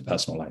your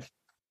interpersonal life.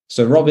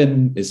 So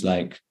Robin is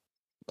like,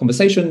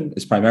 conversation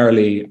is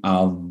primarily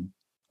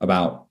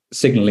about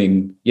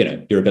signaling,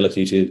 your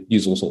ability to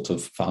use all sorts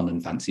of fun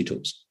and fancy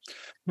tools.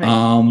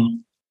 Right.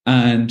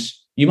 And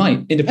you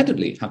might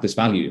independently have this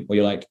value where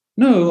you're like,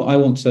 no, I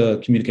want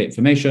to communicate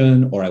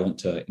information, or I want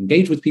to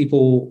engage with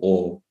people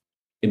or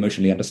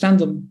emotionally understand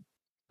them.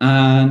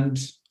 And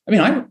I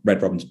mean, I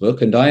read Robin's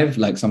book, and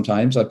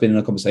sometimes I've been in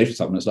a conversation with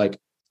someone that's like,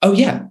 oh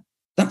yeah,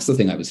 that's the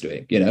thing I was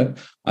doing.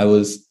 I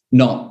was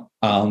not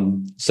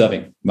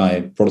serving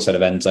my broader set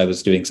of ends. I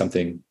was doing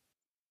something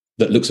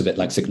that looks a bit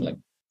like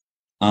signaling.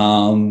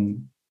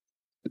 And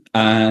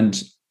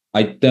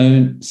I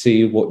don't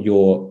see what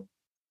your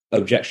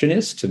objection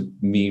is to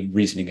me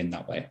reasoning in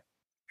that way.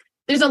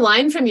 There's a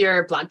line from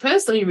your blog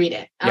post. Let me read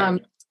it.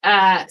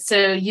 Yeah.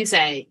 So you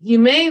say, you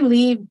may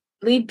lead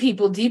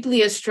people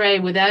deeply astray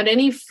without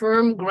any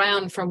firm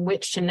ground from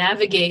which to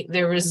navigate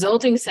their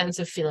resulting sense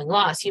of feeling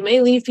lost. You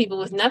may leave people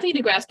with nothing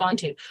to grasp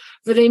onto,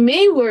 for they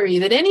may worry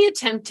that any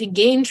attempt to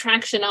gain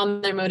traction on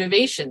their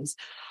motivations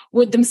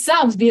would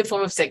themselves be a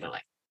form of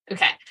signaling.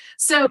 Okay.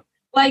 So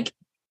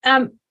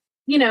that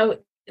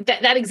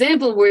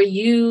example where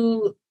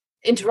you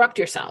interrupt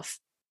yourself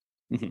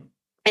and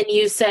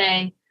you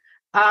say,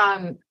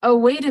 oh,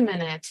 wait a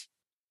minute.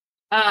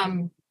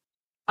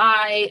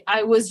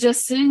 I was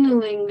just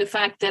signaling the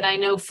fact that I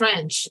know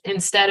French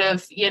instead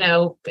of,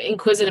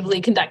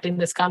 inquisitively conducting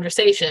this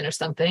conversation or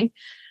something.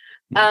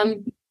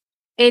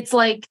 It's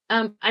like,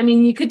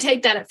 you could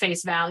take that at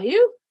face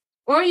value,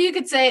 or you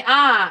could say,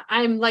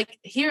 I'm like,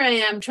 here I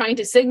am trying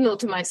to signal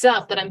to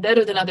myself that I'm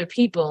better than other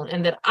people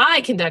and that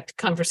I conduct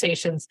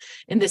conversations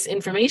in this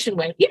information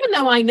way, even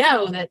though I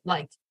know that,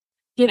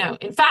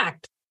 in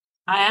fact,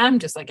 I am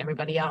just like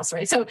everybody else,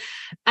 right? So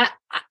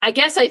I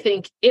guess I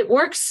think it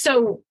works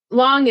so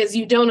long as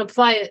you don't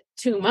apply it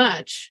too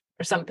much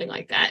or something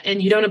like that,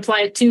 and you don't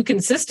apply it too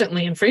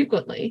consistently and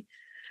frequently.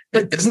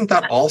 But isn't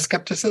that all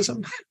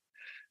skepticism?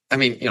 I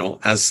mean,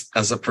 as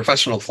a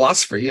professional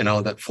philosopher,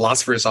 that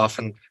philosophers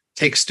often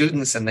take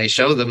students and they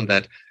show them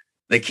that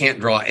they can't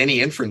draw any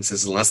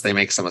inferences unless they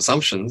make some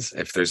assumptions.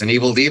 If there's an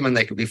evil demon,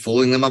 they could be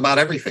fooling them about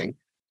everything.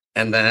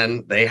 And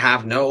then they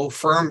have no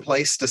firm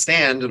place to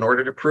stand in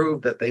order to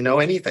prove that they know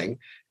anything.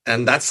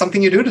 And that's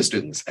something you do to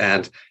students.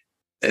 And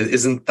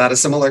isn't that a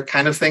similar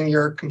kind of thing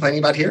you're complaining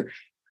about here?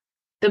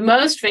 The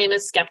most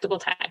famous skeptical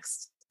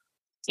text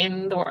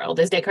in the world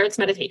is Descartes'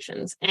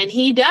 Meditations. And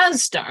he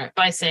does start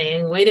by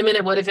saying, wait a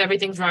minute, what if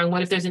everything's wrong?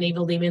 What if there's an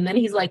evil demon? Then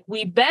he's like,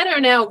 we better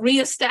now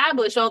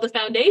reestablish all the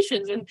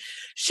foundations and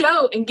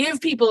show and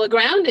give people a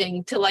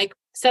grounding to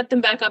set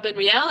them back up in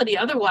reality.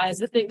 Otherwise,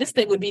 this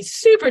thing would be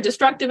super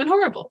destructive and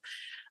horrible.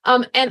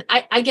 And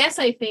I guess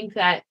I think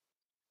that,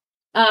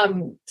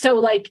 now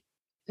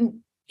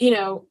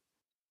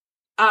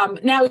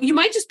you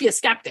might just be a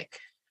skeptic,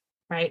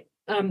 right?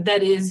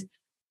 That is,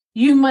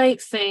 you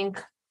might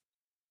think,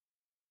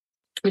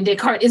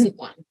 Descartes isn't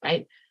one,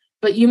 right?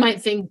 But you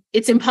might think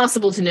it's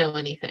impossible to know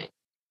anything.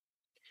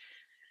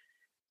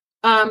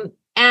 And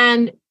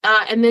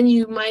then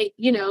you might,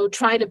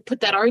 try to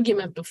put that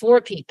argument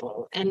before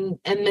people, and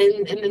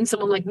then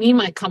someone like me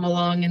might come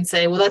along and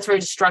say, well, that's very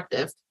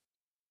destructive.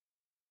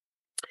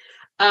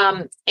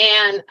 And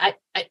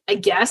I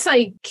guess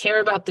I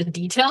care about the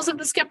details of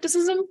the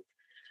skepticism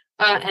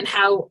and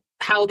how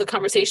the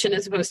conversation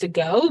is supposed to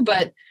go,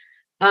 but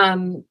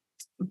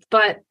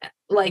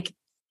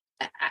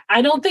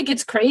I don't think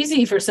it's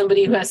crazy for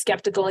somebody who has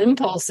skeptical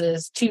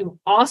impulses to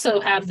also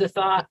have the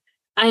thought,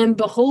 I am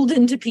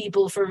beholden to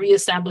people for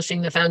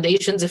reestablishing the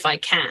foundations if I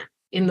can,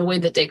 in the way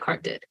that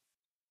Descartes did.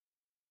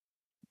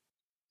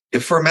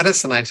 If for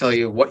medicine, I tell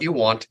you what you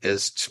want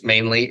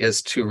mainly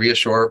is to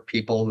reassure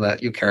people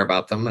that you care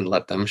about them and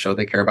let them show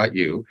they care about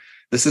you.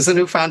 This is a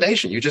new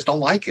foundation. You just don't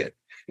like it.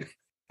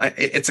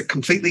 It's a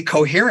completely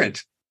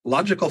coherent,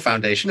 logical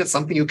foundation. It's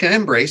something you can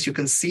embrace. You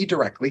can see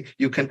directly.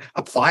 You can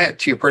apply it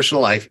to your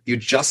personal life. You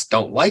just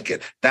don't like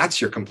it. That's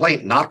your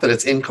complaint, not that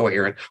it's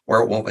incoherent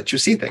or it won't let you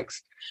see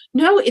things.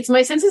 No, it's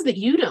my sense is that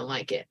you don't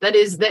like it. That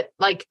is that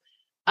like,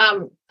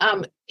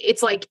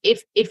 it's like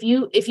if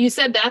you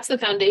said that's the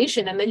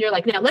foundation, and then you're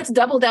like, now let's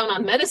double down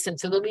on medicine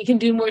so that we can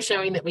do more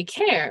showing that we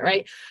care,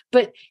 right?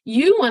 But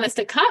you want us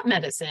to cut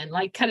medicine,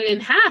 like cut it in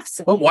half.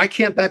 So well, why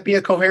can't that be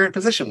a coherent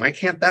position? Why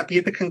can't that be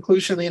the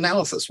conclusion of the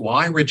analysis?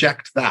 Why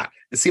reject that?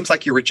 It seems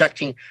like you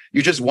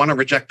just want to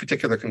reject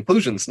particular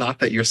conclusions, not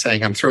that you're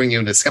saying I'm throwing you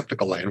into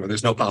skeptical land where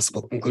there's no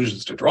possible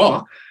conclusions to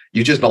draw.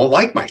 You just don't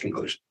like my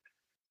conclusion.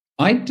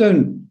 I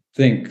don't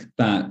think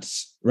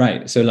that's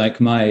right. So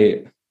like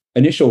my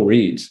initial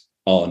read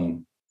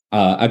on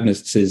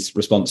Agnes's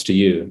response to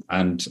you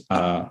and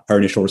her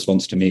initial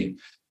response to me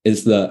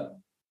is that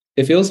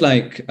it feels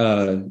like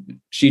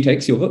she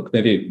takes your book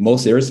maybe more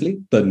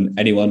seriously than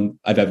anyone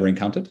I've ever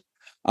encountered.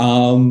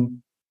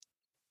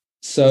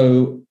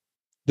 So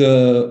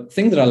the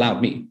thing that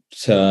allowed me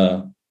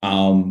to,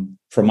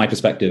 from my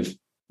perspective,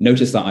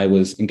 notice that I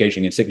was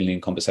engaging in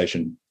signaling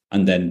conversation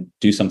and then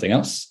do something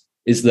else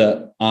is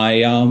that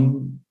I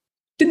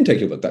didn't take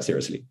your book that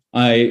seriously.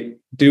 I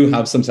do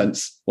have some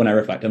sense when I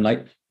reflect. I'm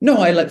like,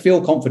 no, I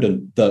feel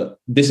confident that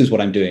this is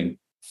what I'm doing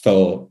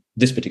for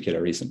this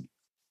particular reason.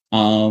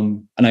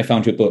 And I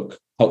found your book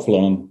helpful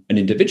on an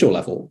individual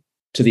level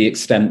to the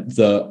extent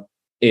that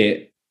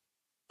it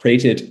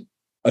created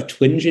a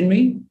twinge in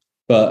me,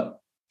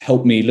 but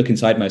helped me look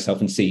inside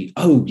myself and see,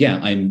 oh yeah,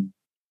 I'm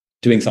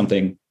doing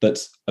something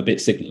that's a bit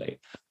signally.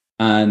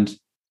 And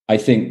I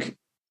think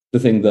the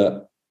thing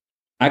that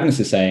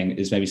Agnes is saying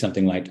is maybe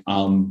something like,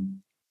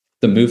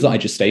 the move that I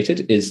just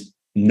stated is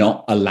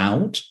not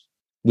allowed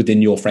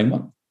within your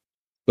framework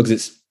because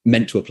it's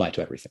meant to apply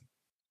to everything.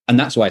 And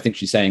that's why I think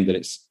she's saying that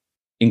it's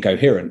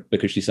incoherent,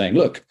 because she's saying,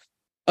 look,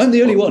 I'm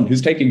the only one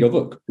who's taking your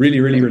book really,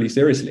 really, really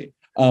seriously.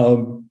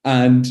 And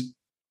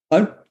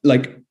I'm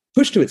like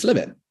pushed to its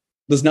limit.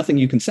 There's nothing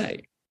you can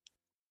say.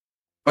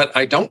 But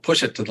I don't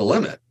push it to the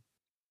limit.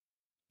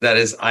 That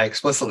is, I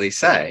explicitly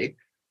say,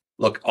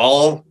 look,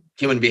 all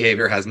human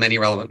behavior has many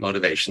relevant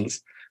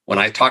motivations. When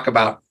I talk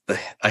about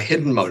a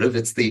hidden motive,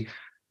 it's the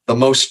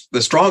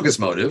strongest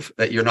motive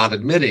that you're not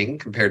admitting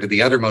compared to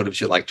the other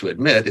motives you like to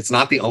admit. It's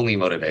not the only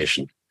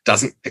motivation.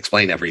 Doesn't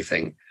explain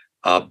everything.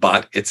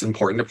 But it's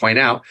important to point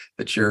out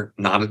that you're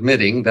not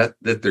admitting that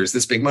there's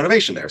this big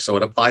motivation there. So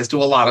it applies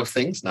to a lot of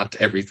things, not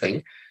to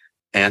everything.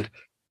 And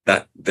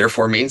that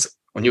therefore means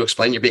when you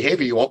explain your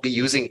behavior, you won't be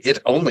using it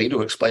only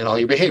to explain all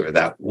your behavior.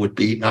 That would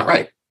be not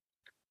right.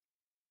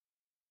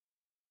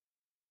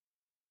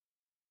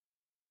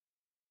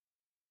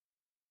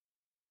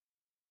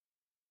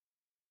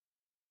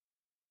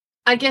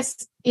 I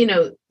guess, in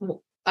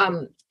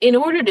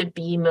order to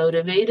be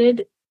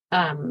motivated,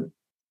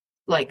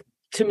 like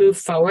to move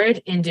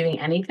forward in doing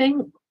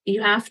anything,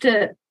 you have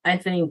to, I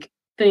think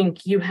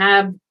you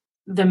have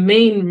the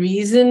main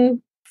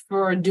reason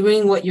for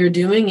doing what you're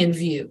doing in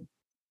view.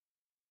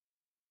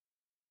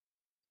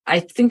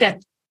 I think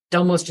that's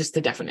almost just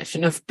the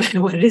definition of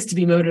what it is to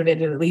be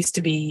motivated, at least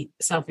to be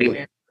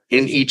self-aware.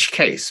 In each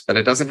case, but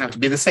it doesn't have to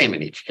be the same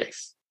in each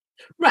case.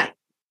 Right.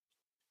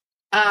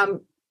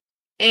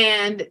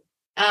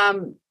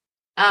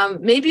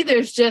 Maybe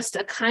there's just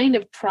a kind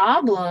of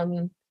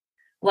problem,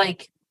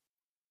 like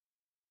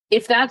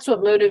if that's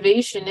what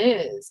motivation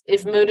is,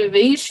 if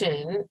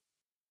motivation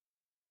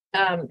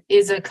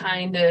is a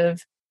kind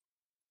of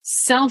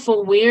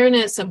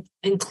self-awareness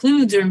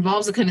includes or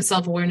involves a kind of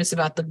self-awareness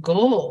about the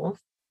goal,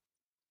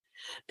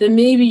 then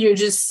maybe you're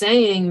just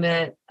saying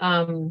that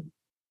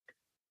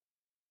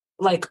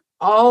like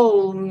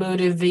all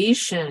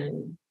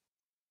motivation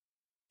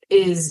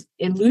is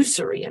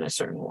illusory in a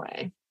certain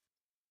way,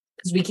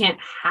 because we can't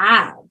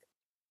have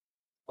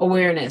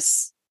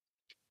awareness,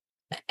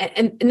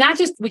 and not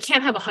just we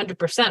can't have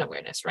 100%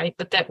 awareness, right?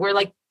 But that we're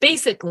like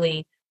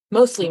basically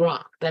mostly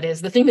wrong. That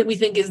is, the thing that we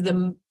think is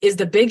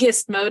the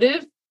biggest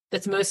motive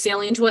that's most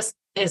salient to us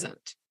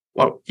isn't.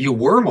 Well, you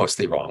were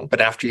mostly wrong,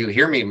 but after you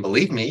hear me and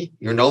believe me,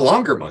 you're no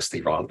longer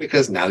mostly wrong,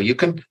 because now you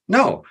can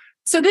know.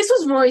 So this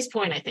was Rory's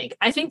point, I think.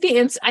 I think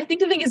the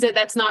thing is that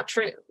that's not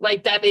true.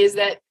 Like that is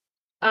that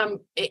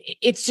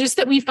it's just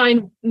that we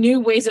find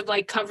new ways of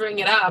like covering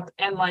it up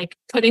and like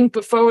putting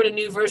forward a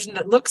new version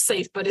that looks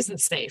safe but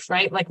isn't safe,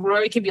 right? Like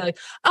Rory can be like,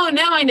 oh,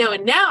 now I know,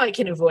 and now I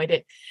can avoid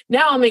it.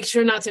 Now I'll make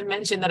sure not to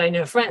mention that I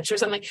know French or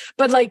something.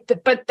 But like,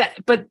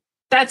 but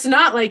that's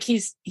not like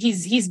he's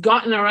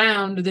gotten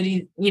around that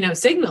he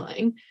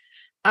signaling.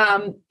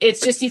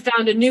 It's just he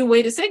found a new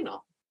way to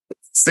signal.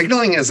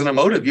 Signaling as an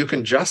emotive you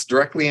can just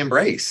directly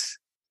embrace.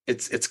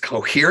 It's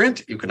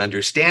coherent. You can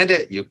understand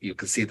it. You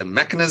can see the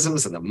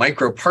mechanisms and the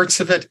micro parts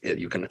of it.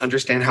 You can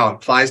understand how it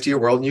applies to your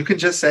world. And you can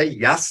just say,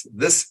 yes,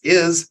 this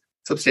is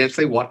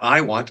substantially what I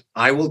want.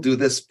 I will do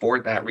this for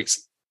that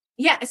reason.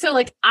 Yeah. So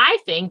like, I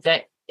think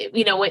that,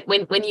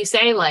 when you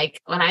say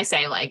like, when I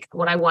say like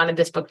what I wanted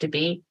this book to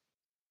be,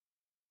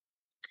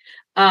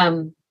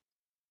 um,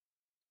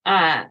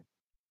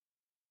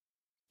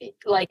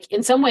 like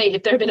in some way,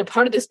 if there had been a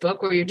part of this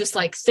book where you're just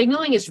like,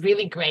 signaling is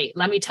really great,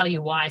 let me tell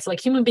you why. So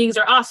like, human beings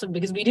are awesome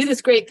because we do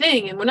this great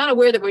thing and we're not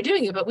aware that we're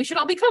doing it, but we should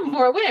all become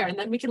more aware and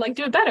then we can like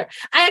do it better.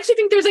 I actually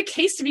think there's a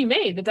case to be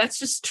made that that's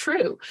just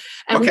true.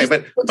 And okay,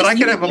 but I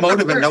can have a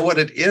motive and know what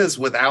it is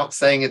without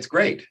saying it's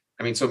great.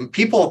 I mean, so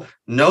people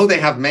know they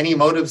have many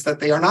motives that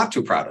they are not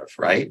too proud of,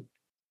 right?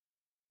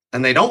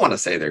 And they don't want to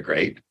say they're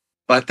great,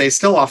 but they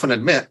still often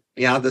admit,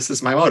 yeah, this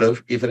is my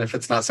motive, even if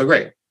it's not so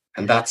great.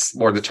 And that's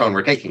more the tone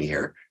we're taking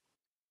here.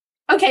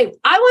 Okay,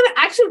 I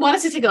want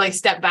us to take a like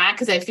step back,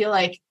 because I feel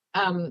like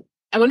I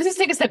wanted to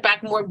take a step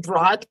back more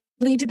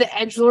broadly to the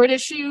Edgelord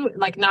issue,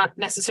 like not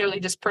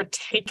necessarily just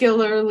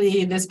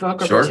particularly this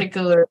book or Sure.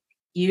 particular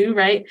you,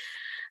 right?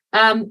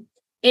 And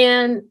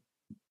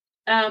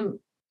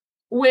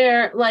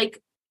where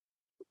like,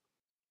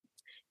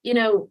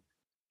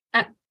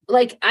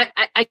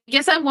 I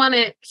guess I want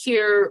to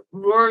hear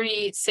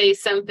Rory say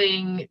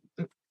something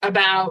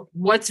about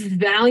what's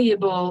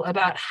valuable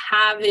about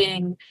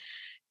having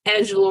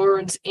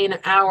edgelords in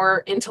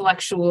our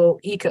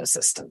intellectual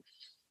ecosystem.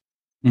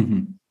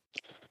 Mm-hmm.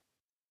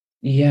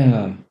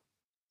 Yeah.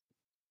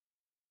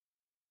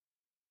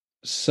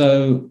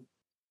 So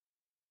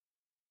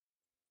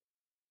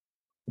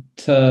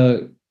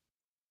to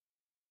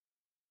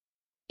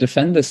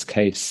defend this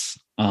case,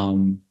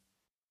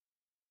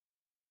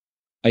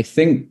 I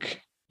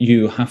think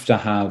you have to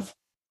have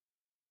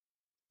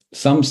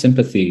some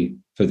sympathy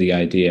for the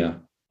idea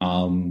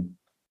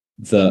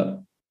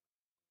that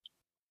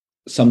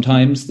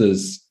sometimes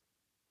there's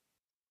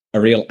a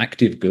real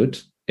active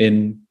good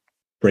in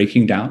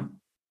breaking down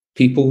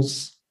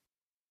people's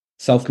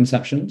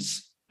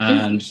self-conceptions.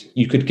 And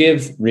you could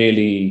give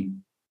really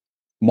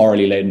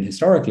morally laden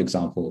historical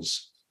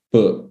examples,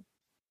 but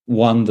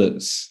one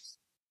that's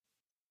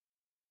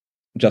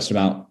just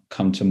about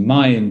come to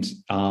mind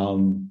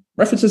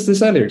references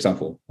this earlier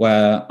example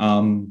where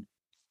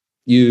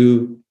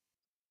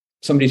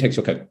somebody takes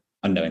your coat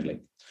unknowingly.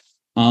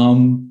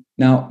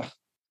 Now,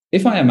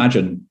 if I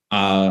imagine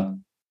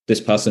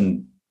this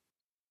person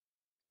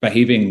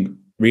behaving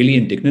really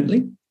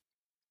indignantly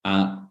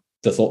at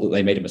the thought that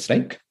they made a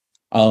mistake,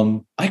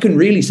 I can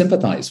really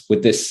sympathize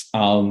with this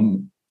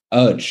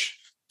urge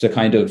to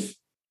kind of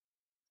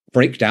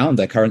break down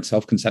their current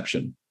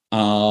self-conception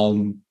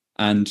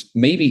and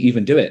maybe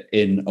even do it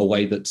in a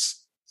way that's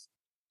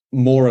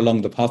more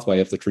along the pathway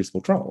of the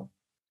truthful troll.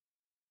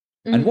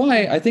 Mm-hmm. And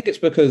why? I think it's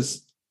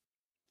because,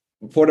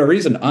 for whatever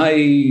reason,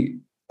 I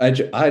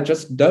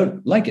just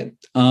don't like it.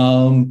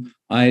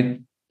 I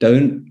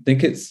don't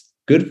think it's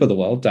good for the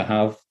world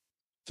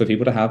for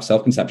people to have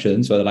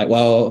self-conceptions where they're like,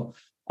 well,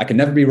 I can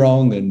never be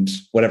wrong, and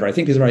whatever I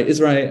think is right,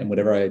 and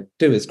whatever I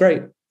do is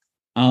great.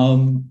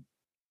 And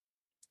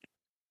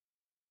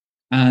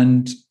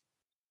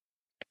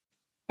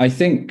I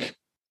think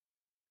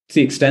to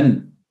the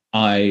extent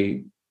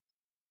I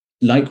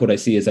like what I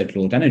see as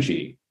edgelord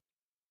energy,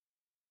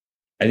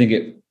 I think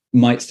it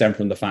might stem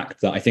from the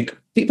fact that I think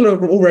people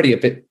are already a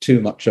bit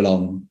too much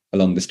along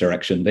this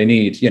direction. They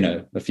need,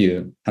 a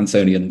few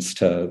Hansonians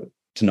to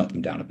knock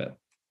them down a bit.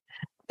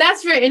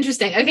 That's very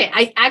interesting. Okay,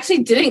 I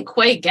actually didn't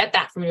quite get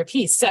that from your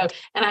piece. So,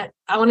 and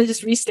I want to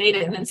just restate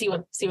it and then see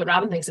what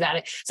Robin thinks about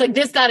it. So, like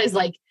that is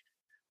like,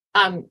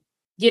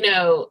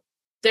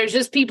 there's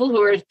just people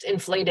who are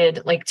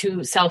inflated, like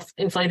too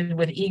self-inflated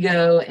with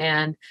ego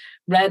and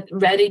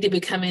ready to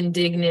become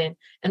indignant,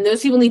 and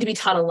those people need to be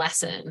taught a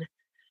lesson.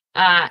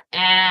 So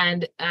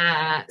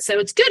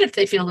it's good if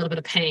they feel a little bit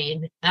of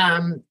pain,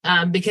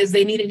 because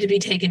they needed to be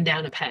taken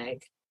down a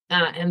peg.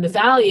 And the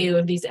value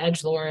of these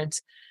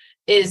edgelords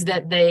is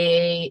that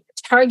they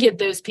target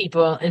those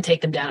people and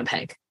take them down a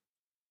peg.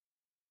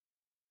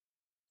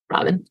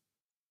 Robin,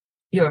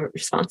 your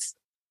response?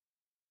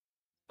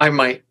 I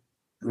might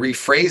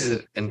rephrase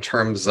it in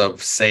terms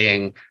of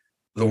saying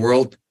the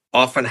world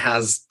often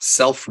has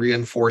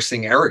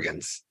self-reinforcing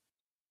arrogance.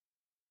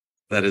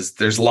 That is,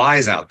 there's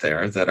lies out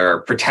there that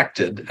are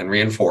protected and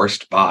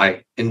reinforced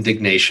by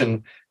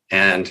indignation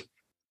and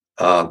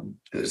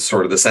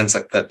sort of the sense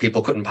that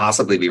people couldn't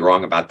possibly be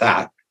wrong about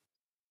that.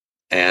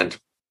 And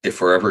if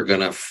we're ever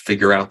going to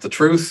figure out the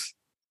truth,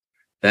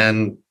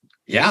 then,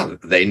 yeah,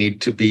 they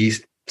need to be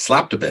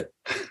slapped a bit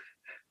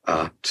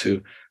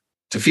to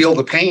feel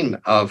the pain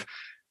of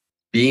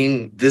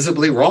being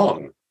visibly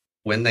wrong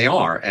when they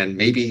are. And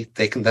maybe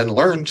they can then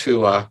learn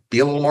to be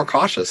a little more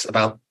cautious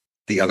about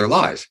the other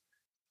lies.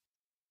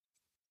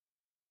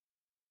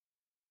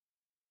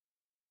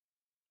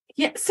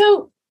 Yeah.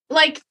 So,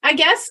 like, I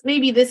guess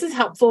maybe this is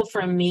helpful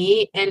for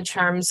me in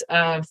terms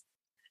of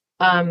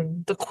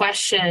the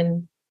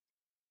question,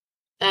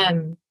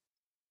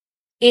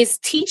 is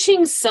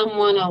teaching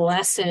someone a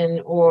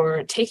lesson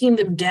or taking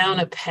them down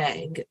a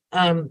peg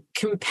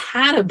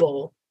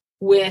compatible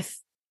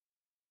with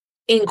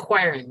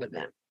inquiring with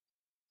them?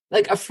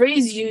 like a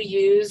phrase you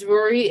use,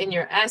 Rory, in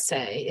your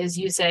essay is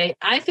you say,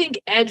 I think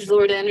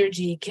edgelord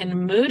energy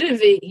can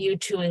motivate you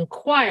to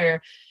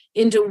inquire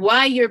into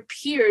why your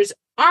peers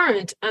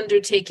aren't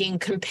undertaking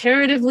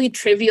comparatively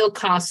trivial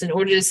costs in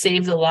order to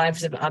save the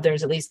lives of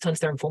others, at least once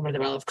they're informed of the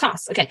relative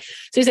costs. Okay,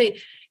 so you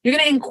say you're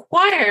going to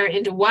inquire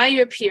into why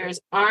your peers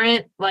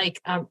aren't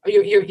like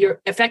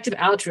your effective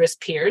altruist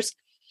peers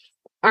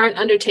aren't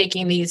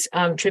undertaking these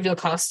trivial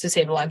costs to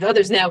save the lives of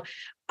others. Now,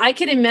 I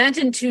can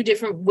imagine two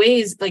different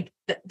ways, like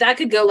that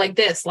could go like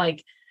this,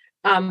 like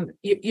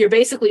you're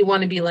basically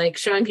want to be like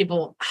showing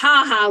people,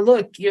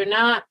 look, you're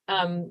not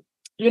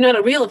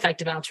a real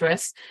effective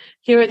altruist.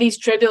 Here are these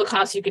trivial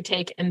costs you could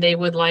take, and they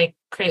would like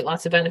create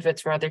lots of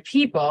benefits for other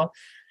people.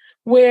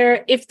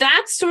 Where if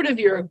that's sort of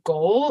your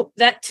goal,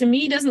 that to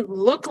me doesn't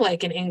look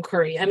like an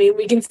inquiry. I mean,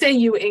 we can say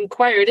you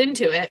inquired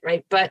into it,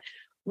 right? But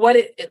what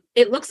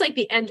it looks like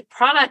the end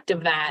product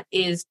of that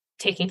is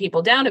taking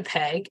people down a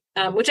peg,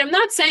 which I'm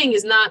not saying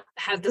might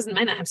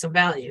not have some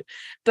value,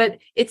 but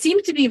it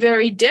seems to be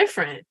very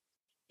different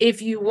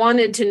if you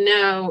wanted to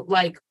know,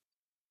 like,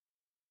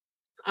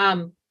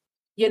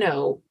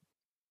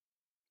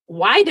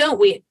 why don't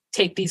we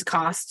take these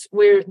costs,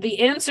 where the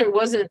answer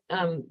wasn't,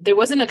 there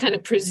wasn't a kind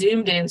of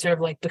presumed answer of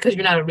like, because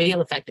you're not a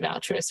real effective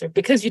altruist or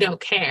because you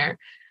don't care.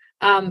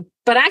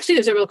 But actually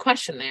there's a real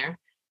question there.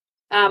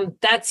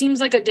 That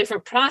seems like a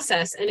different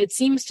process. And it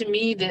seems to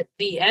me that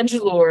the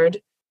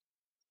edgelord,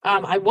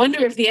 I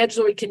wonder if the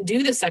edgelord can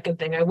do the second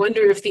thing. I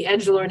wonder if the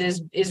edgelord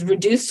is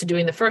reduced to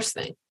doing the first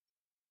thing.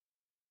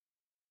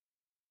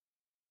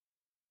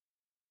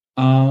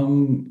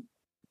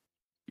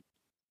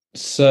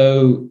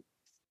 So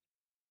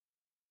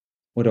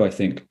what do I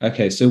think?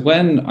 Okay, so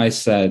when I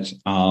said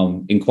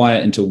inquire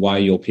into why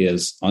your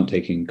peers aren't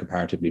taking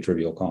comparatively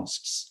trivial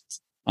costs,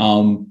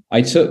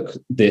 I took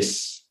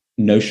this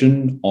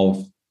notion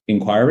of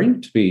inquiry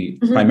to be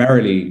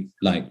primarily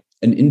like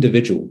an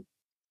individual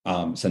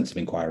sense of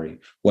inquiry,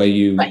 where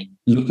you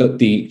look at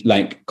the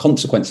like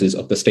consequences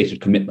of the stated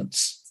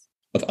commitments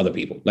of other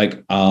people,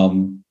 like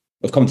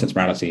of common sense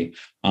morality,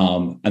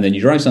 and then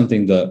you drive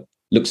something that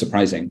looks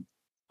surprising.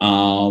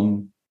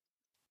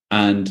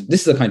 And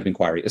this is a kind of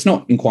inquiry. It's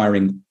not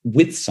inquiring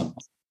with someone,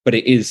 but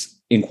it is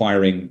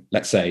inquiring,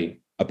 let's say,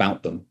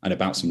 about them and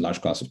about some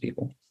large class of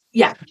people.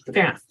 Yeah,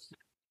 fair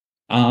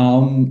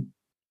enough.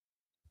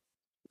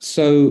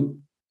 So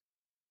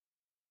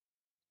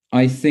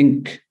I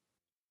think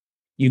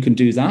you can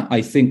do that.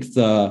 I think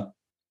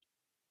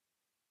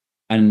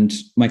and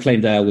my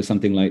claim there was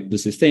something like,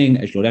 there's this thing,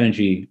 edgelord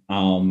energy,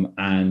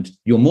 and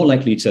you're more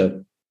likely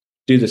to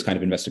do this kind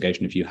of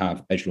investigation if you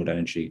have edgelord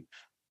energy.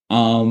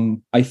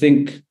 I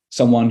think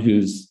someone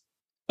who's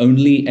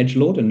only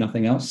edgelord and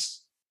nothing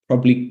else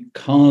probably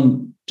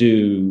can't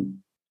do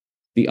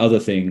the other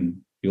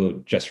thing you're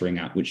gesturing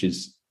at, which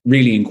is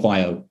really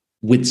inquire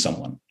with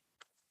someone,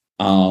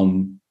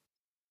 and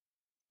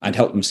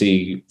help them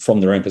see from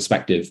their own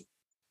perspective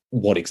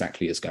what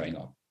exactly is going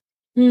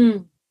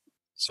on.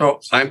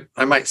 So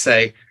I might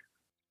say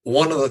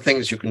one of the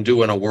things you can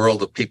do in a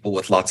world of people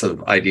with lots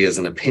of ideas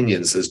and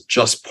opinions is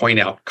just point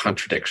out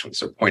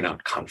contradictions or point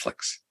out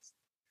conflicts.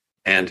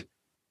 And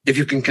if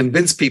you can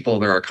convince people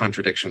there are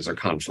contradictions or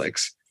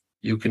conflicts,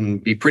 you can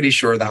be pretty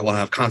sure that will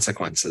have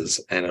consequences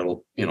and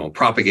it'll,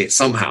 propagate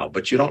somehow,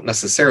 but you don't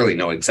necessarily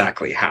know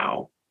exactly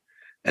how.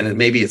 And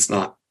maybe it's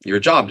not your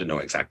job to know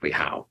exactly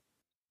how.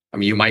 I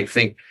mean, you might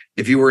think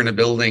if you were in a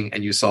building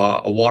and you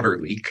saw a water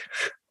leak,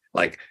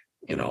 like,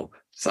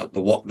 so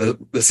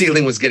the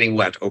ceiling was getting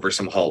wet over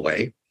some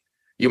hallway,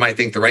 you might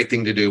think the right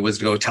thing to do was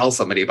to go tell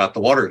somebody about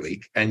the water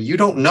leak. And you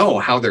don't know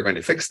how they're going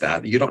to fix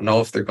that. You don't know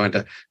if they're going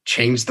to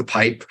change the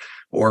pipe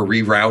or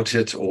reroute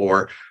it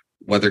or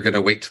whether they're going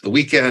to wait till the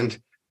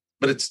weekend.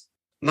 But it's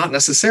not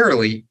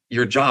necessarily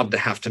your job to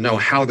have to know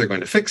how they're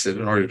going to fix it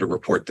in order to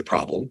report the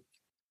problem.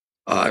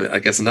 I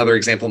guess another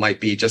example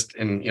might be just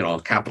in a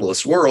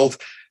capitalist world,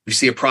 you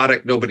see a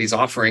product nobody's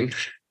offering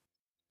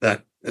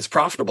that is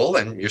profitable,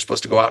 and you're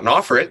supposed to go out and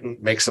offer it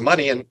and make some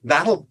money, and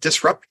that'll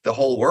disrupt the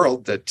whole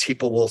world. That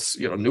people will,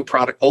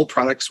 old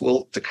products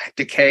will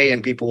decay,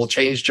 and people will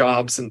change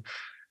jobs, and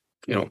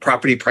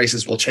property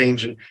prices will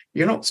change. And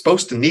you're not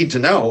supposed to need to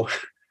know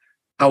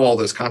how all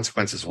those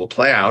consequences will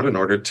play out in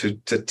order to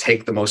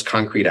take the most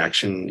concrete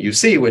action you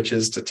see, which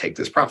is to take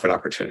this profit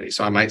opportunity.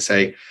 So I might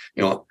say,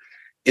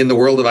 in the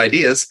world of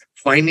ideas,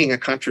 finding a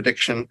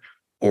contradiction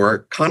or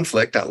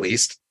conflict, at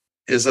least,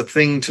 is a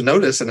thing to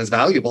notice and is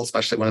valuable,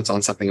 especially when it's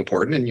on something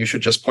important. And you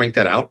should just point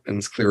that out in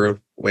as clear a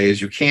way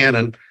as you can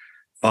and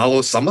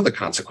follow some of the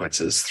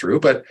consequences through.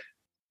 But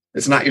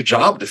it's not your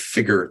job to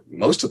figure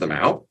most of them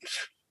out,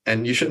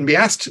 and you shouldn't be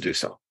asked to do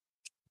so.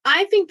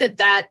 I think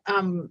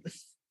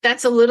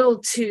that's a little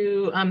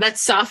too, that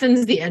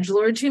softens the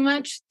edgelord too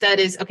much. That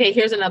is, okay,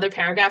 here's another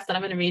paragraph that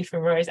I'm going to read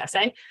from Rory's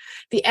essay.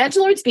 The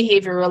edgelord's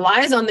behavior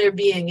relies on their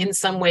being in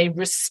some way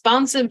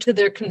responsive to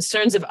their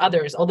concerns of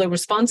others, although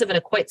responsive in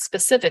a quite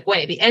specific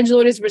way. The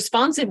edgelord is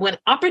responsive when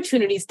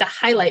opportunities to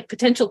highlight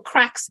potential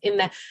cracks in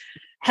the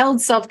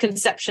held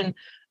self-conception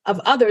of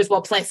others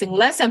while placing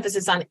less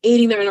emphasis on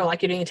aiding their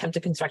interlocuting attempt to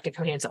construct a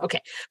coherence.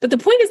 Okay. But the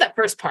point is that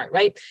first part,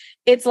 right?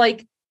 It's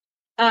like,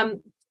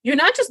 you're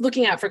not just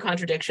looking out for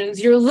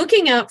contradictions, you're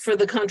looking out for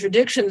the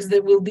contradictions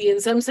that will be in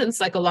some sense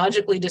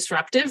psychologically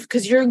disruptive,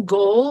 because your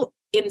goal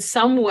in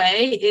some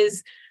way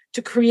is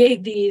to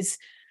create these,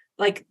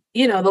 like,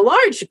 the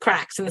large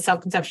cracks in the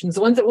self-conceptions,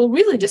 the ones that will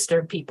really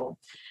disturb people.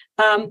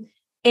 So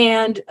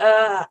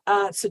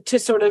to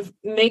sort of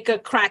make a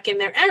crack in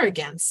their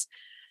arrogance.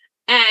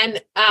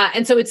 And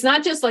so it's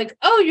not just like,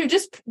 oh, you're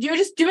just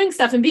doing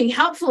stuff and being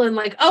helpful, and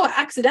like, oh,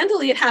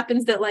 accidentally it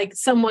happens that like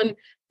someone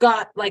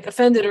got like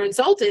offended or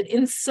insulted.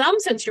 In some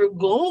sense, your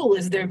goal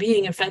is they're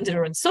being offended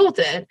or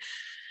insulted,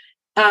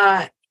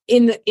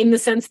 in the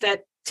sense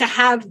that to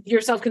have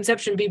your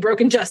self-conception be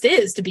broken just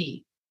is to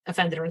be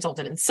offended or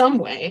insulted in some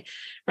way,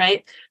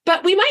 right?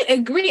 But we might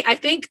agree, I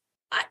think,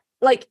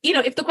 like,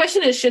 if the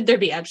question is, should there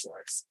be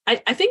edgelords?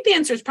 I think the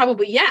answer is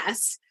probably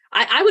yes.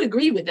 I would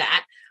agree with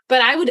that.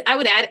 But I would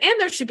add, and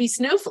there should be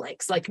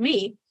snowflakes like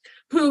me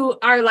who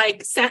are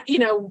like,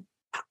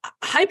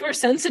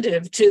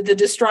 hypersensitive to the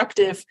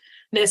destructiveness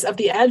of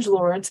the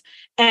edgelords.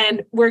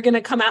 And we're going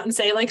to come out and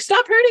say, like,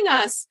 stop hurting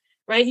us,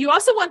 right? You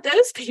also want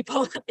those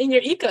people in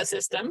your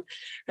ecosystem,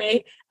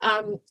 right?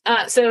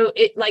 So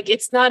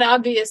it's not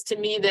obvious to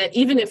me that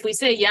even if we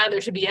say, yeah,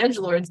 there should be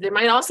edgelords, we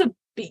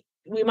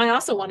might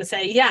also want to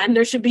say, yeah, and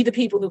there should be the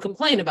people who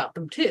complain about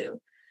them too.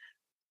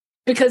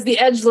 Because the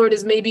edgelord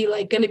is maybe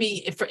like going to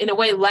be, in a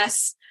way,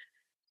 less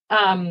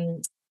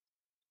attuned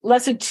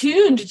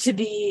to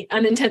the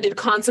unintended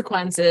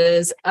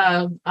consequences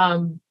of,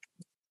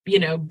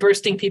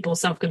 bursting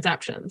people's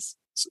self-conceptions.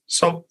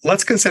 So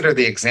let's consider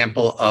the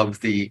example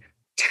of the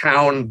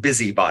town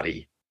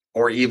busybody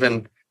or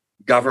even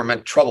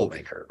government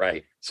troublemaker,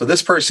 right? So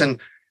this person,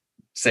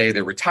 say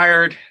they're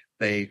retired,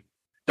 they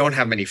don't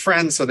have many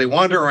friends, so they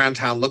wander around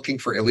town looking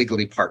for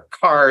illegally parked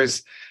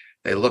cars.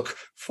 They look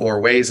for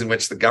ways in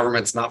which the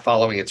government's not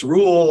following its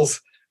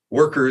rules,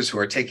 workers who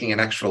are taking an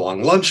extra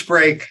long lunch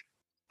break,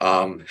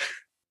 et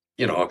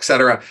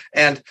cetera.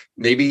 And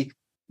maybe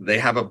they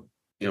have a,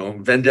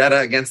 vendetta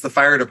against the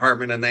fire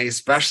department, and they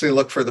especially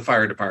look for the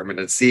fire department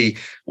and see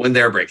when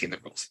they're breaking the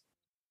rules.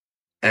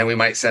 And we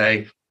might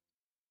say,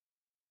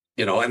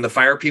 and the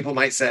fire people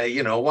might say,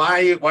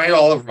 why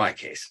all over my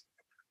case?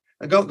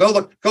 Go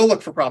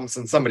look for problems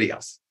in somebody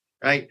else,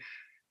 right?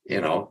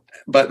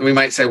 But we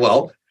might say,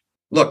 well,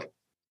 look,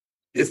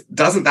 it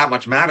doesn't that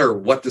much matter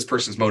what this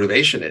person's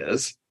motivation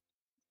is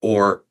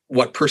or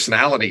what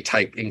personality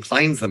type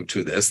inclines them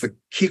to this. The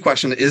key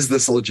question is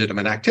this a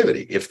legitimate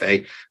activity? If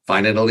they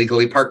find an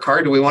illegally parked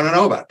car, do we want to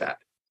know about that?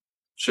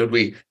 Should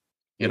we,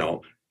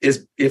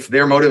 if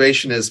their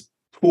motivation is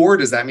poor,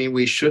 does that mean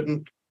we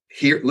shouldn't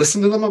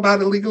listen to them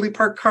about illegally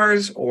parked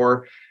cars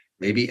or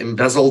maybe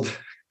embezzled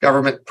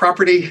government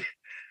property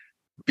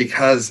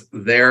because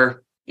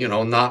they're,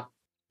 not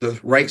the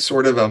right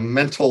sort of a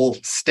mental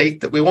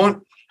state that we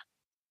want?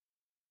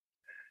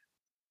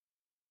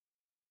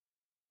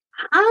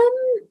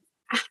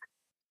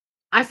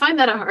 I find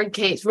that a hard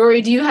case.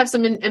 Rory, do you have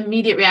some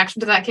immediate reaction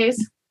to that case?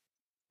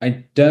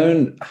 I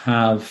don't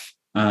have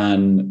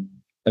an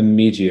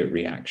immediate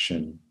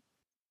reaction.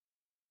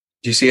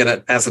 Do you see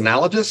it as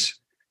analogous?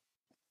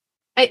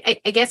 I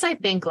guess I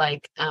think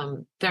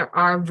there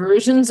are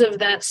versions of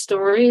that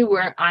story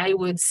where I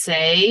would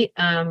say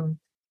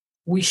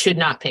we should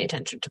not pay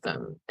attention to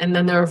them. And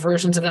then there are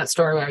versions of that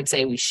story where I would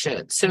say we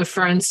should. So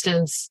for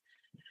instance,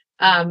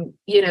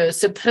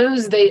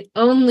 suppose they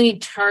only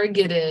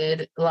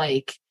targeted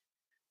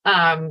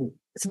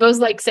suppose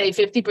say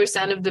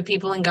 50% of the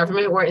people in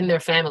government were in their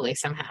family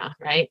somehow,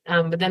 right?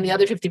 But then the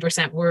other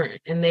 50%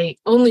 weren't, and they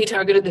only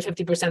targeted the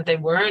 50% they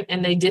weren't,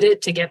 and they did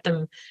it to get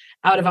them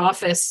out of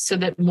office so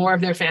that more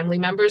of their family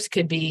members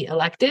could be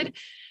elected.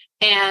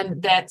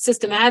 And that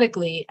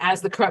systematically,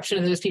 as the corruption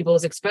of those people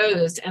is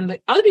exposed, and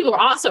the other people are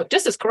also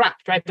just as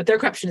corrupt, right? But their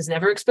corruption is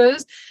never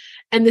exposed.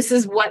 And this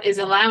is what is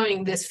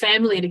allowing this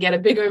family to get a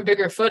bigger and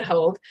bigger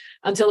foothold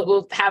until it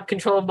will have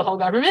control of the whole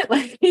government.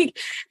 In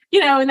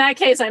that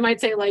case, I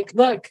might say,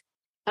 look,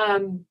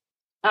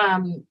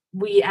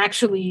 we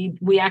actually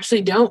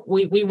don't,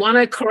 we want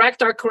to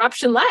correct our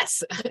corruption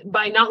less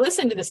by not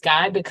listening to this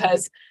guy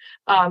because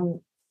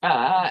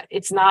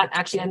it's not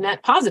actually a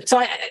net positive. So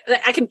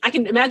I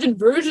can imagine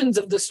versions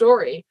of the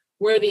story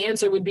where the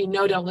answer would be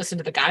no, don't listen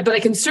to the guy. But I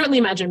can certainly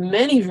imagine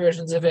many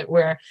versions of it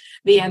where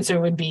the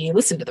answer would be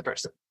listen to the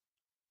person.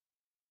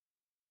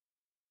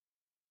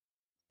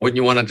 Wouldn't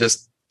you want to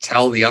just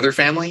tell the other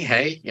family,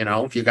 hey,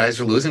 if you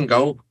guys are losing,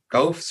 go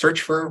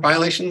search for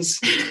violations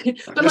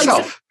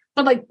yourself?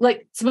 But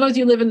suppose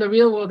you live in the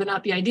real world and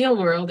not the ideal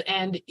world,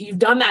 and you've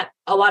done that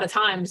a lot of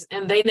times,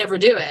 and they never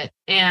do it.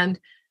 And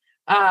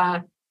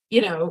and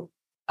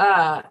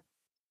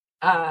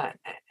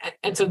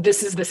so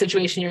this is the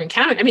situation you're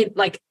encountering. I mean,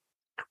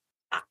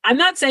 I'm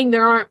not saying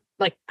there aren't,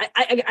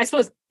 I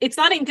suppose it's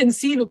not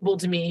inconceivable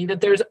to me that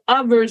there's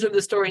a version of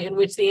the story in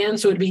which the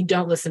answer would be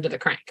don't listen to the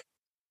crank.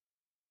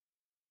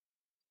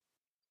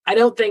 I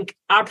don't think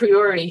a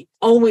priori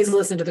always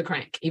listen to the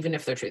crank, even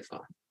if they're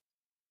truthful.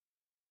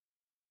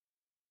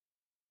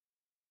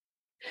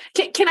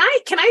 Can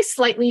I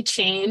slightly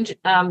change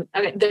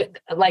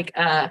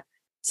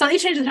slightly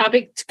change the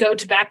topic to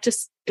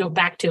go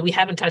back to we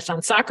haven't touched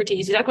on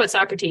Socrates. You talk about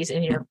Socrates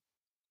in your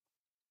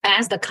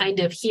as the kind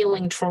of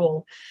healing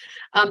troll.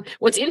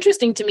 What's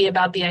interesting to me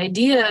about the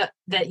idea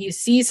that you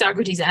see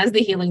Socrates as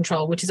the healing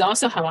troll, which is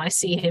also how I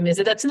see him, is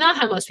that that's not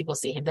how most people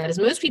see him. That is,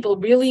 most people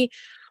really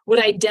would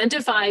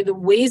identify the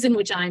ways in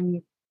which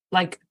I'm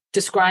like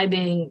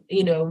describing,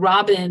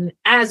 Robin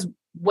as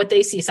what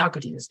they see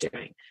Socrates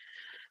doing.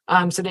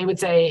 So they would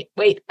say,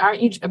 wait,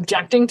 aren't you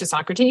objecting to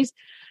Socrates?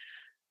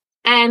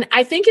 And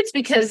I think it's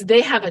because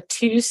they have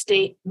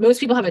most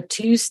people have a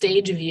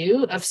two-stage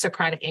view of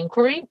Socratic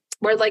inquiry,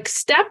 where like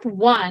step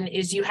one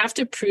is you have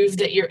to prove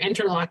that your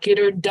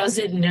interlocutor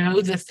doesn't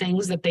know the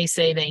things that they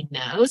say they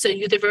know. So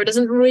Euthyphro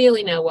doesn't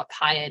really know what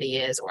piety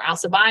is, or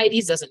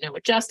Alcibiades doesn't know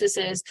what justice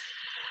is,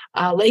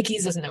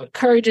 Laches doesn't know what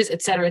courage is,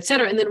 et cetera, et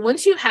cetera. And then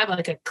once you have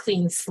like a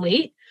clean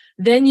slate,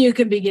 then you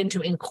can begin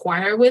to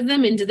inquire with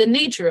them into the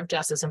nature of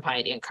justice and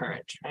piety and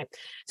courage, right?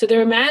 So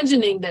they're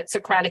imagining that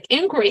Socratic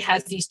inquiry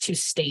has these two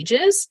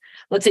stages,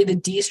 let's say the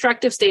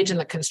destructive stage and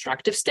the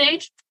constructive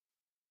stage.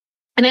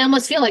 And I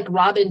almost feel like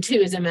Robin, too,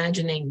 is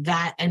imagining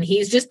that, and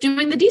he's just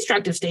doing the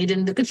destructive stage,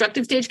 and the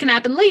constructive stage can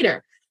happen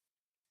later.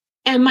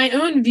 And my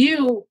own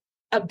view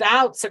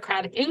about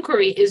Socratic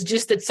inquiry is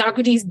just that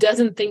Socrates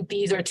doesn't think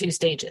these are two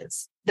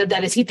stages.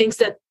 That is, he thinks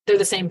that they're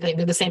the same thing,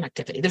 they're the same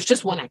activity. There's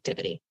just one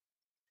activity.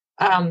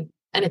 And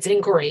it's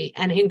inquiry,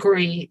 and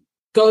inquiry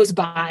works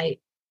by,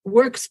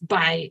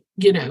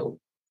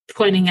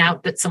 pointing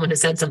out that someone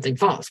has said something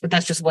false, but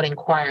that's just what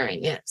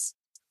inquiring is.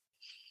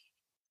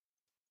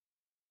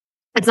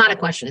 It's not a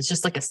question. It's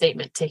just like a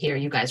statement to hear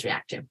you guys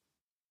react to.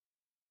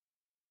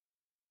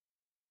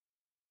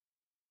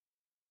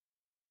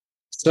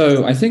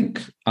 So I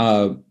think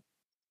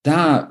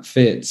that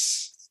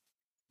fits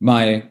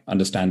my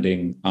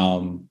understanding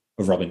of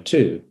Robin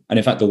too. And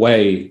in fact, the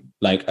way,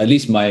 like, at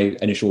least my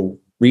initial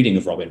reading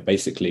of Robin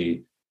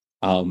basically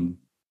had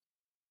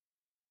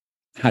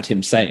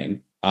him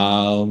saying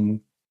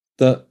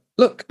that,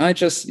 look, I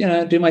just,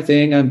 do my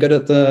thing. I'm good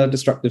at the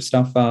destructive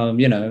stuff. I'm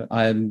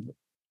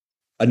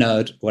a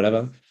nerd,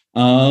 whatever.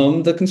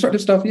 The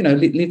constructive stuff,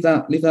 leave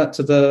that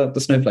to the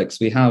snowflakes.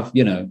 We have,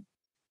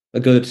 a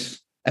good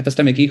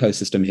epistemic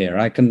ecosystem here.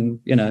 I can,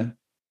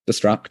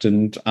 destruct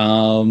and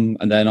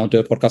then I'll do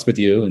a podcast with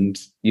you, and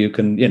you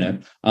can,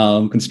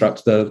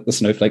 construct the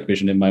snowflake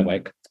vision in my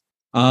wake.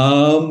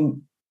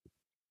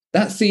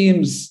 That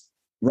seems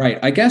right.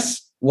 I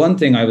guess one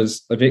thing I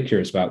was a bit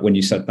curious about when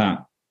you said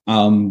that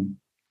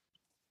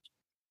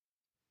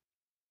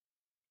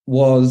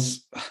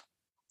was,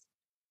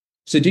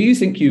 so do you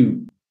think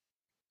you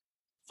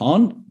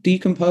can't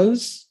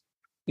decompose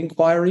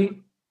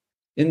inquiry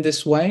in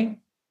this way?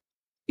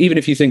 Even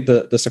if you think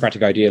that the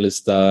Socratic ideal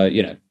is the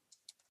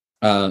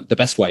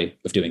best way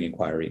of doing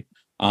inquiry,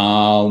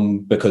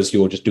 because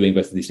you're just doing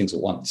both of these things at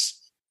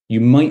once, you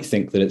might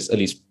think that it's at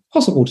least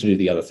possible to do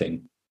the other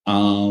thing,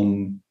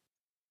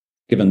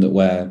 given that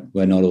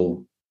we're not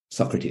all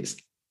Socrates.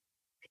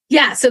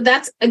 Yeah, so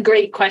that's a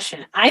great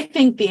question. I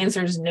think the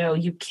answer is no.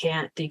 You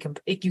can't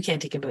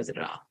decompose it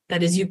at all.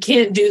 That is, you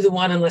can't do the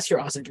one unless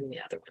you're also doing the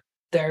other one.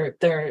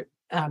 They're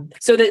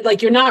so that,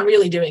 like, you're not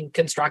really doing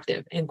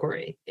constructive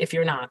inquiry if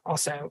you're not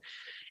also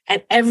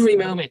at every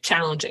moment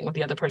challenging what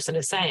the other person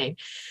is saying.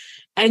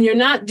 And you're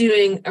not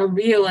doing a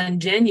real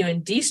and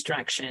genuine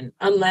destruction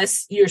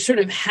unless you're sort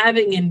of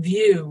having in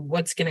view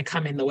what's going to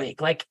come in the wake.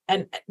 Like,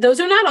 and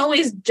those are not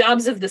always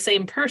jobs of the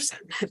same person.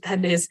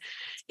 That is,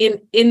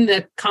 in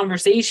the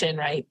conversation,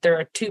 right? There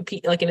are two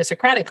people, like in a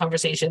Socratic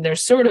conversation,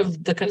 there's sort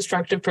of the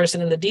constructive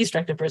person and the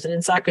destructive person,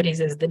 and Socrates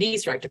is the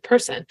destructive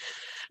person.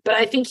 But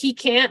I think he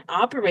can't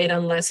operate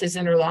unless his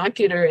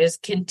interlocutor is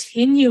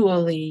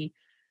continually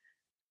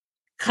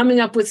coming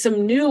up with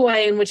some new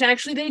way in which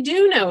actually they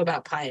do know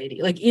about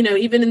piety. Like,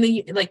 even in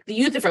the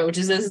Euthyphro, which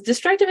is as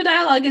destructive a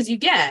dialogue as you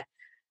get.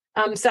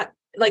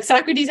 Like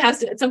Socrates has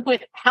to at some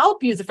point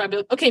help Euthyphro, be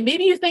like, okay,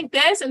 maybe you think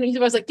this, and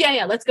Euthyphro's like,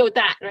 yeah, let's go with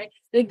that, right?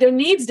 Like, there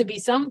needs to be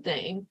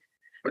something.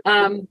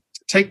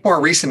 Take more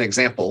recent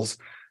examples.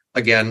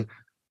 Again,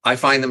 I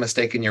find the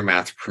mistake in your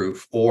math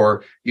proof,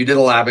 or you did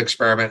a lab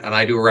experiment and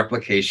I do a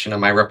replication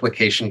and my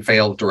replication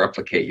failed to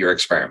replicate your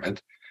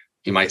experiment.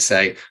 You might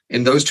say,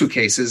 in those two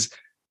cases,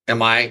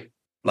 am I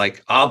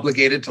like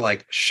obligated to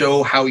like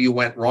show how you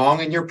went wrong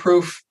in your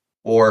proof,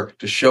 or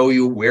to show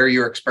you where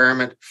your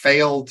experiment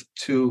failed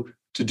to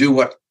do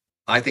what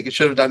I think it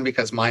should have done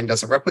because mine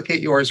doesn't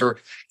replicate yours? Or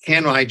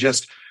can I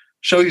just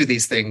show you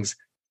these things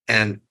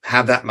and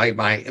have that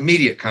my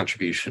immediate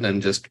contribution,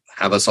 and just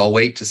have us all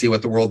wait to see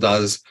what the world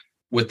does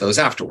with those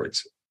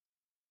afterwards?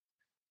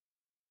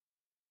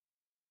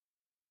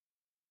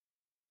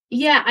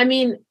 Yeah, I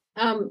mean,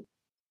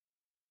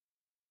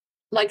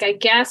 like, I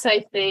guess I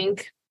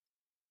think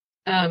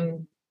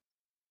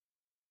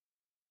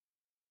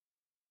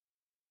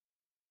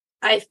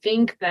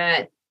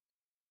that,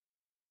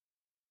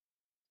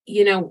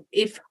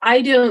 if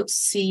I don't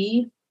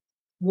see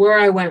where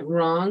I went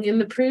wrong in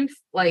the proof,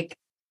 like,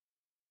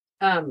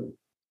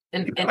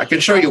 And I can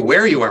show you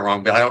where you went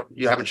wrong, but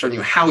you haven't shown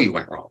you how you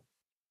went wrong.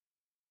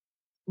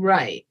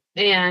 Right.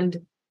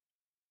 And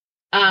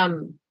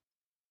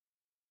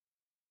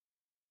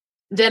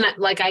then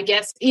like, I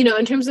guess,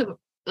 in terms of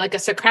like a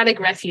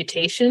Socratic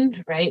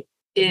refutation, right,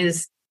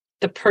 is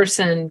the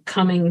person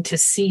coming to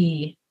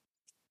see,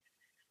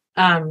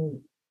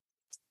 coming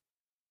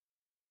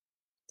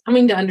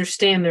to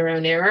understand their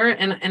own error.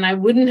 And I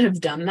wouldn't have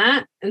done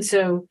that. And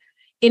so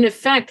in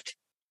effect,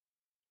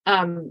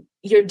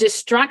 your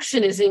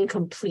destruction is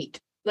incomplete.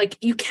 Like,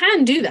 you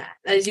can do that,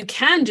 as you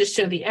can just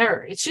show the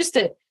error. It's just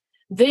that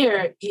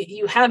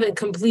you haven't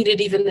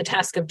completed even the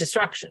task of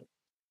destruction.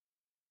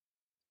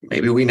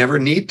 Maybe we never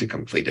need to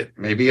complete it.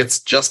 Maybe it's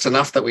just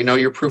enough that we know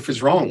your proof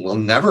is wrong. We'll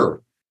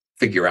never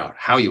figure out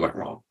how you went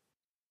wrong.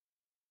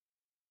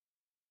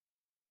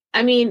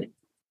 I mean,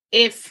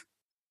 if,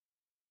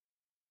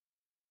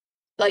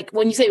 like,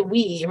 when you say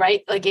we,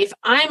 right? Like, if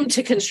I'm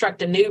to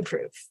construct a new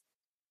proof,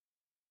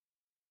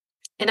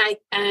 and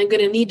I'm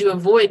going to need to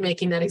avoid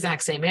making that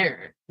exact same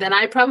error, then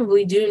I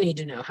probably do need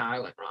to know how I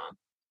went wrong.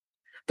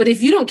 But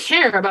if you don't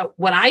care about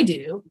what I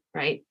do,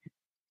 right,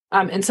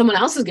 and someone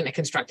else is going to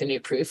construct a new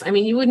proof, I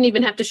mean, you wouldn't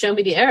even have to show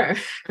me the error,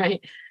 right?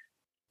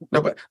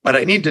 No, but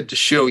I needed to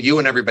show you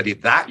and everybody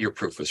that your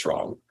proof is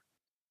wrong.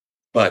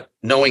 But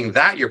knowing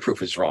that your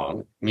proof is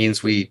wrong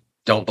means we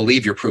don't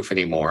believe your proof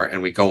anymore,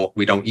 and we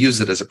don't use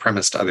it as a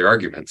premise to other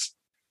arguments.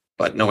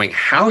 But knowing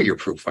how your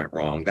proof went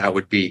wrong, that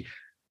would be,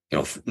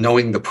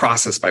 knowing the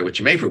process by which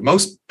you make proof.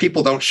 Most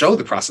people don't show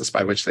the process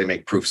by which they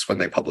make proofs when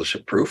they publish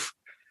a proof.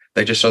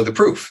 They just show the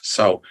proof.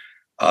 So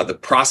the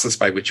process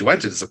by which you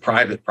went is a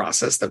private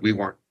process that we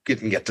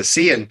didn't get to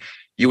see. And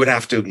you would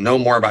have to know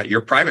more about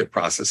your private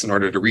process in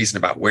order to reason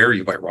about where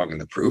you went wrong in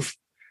the proof.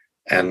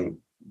 And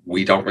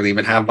we don't really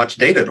even have much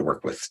data to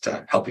work with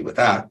to help you with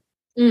that.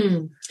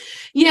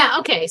 Yeah.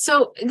 Okay.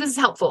 So this is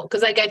helpful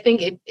because, like, I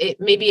think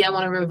it maybe I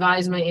want to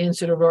revise my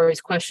answer to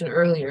Rory's question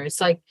earlier. It's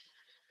like,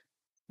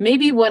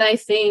 maybe what I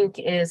think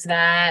is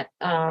that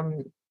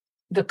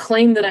the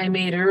claim that I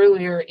made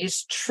earlier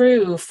is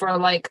true for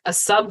like a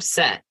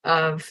subset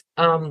of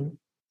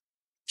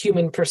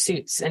human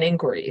pursuits and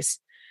inquiries,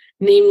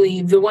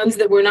 namely the ones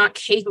that we're not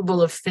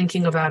capable of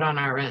thinking about on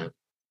our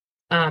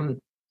own.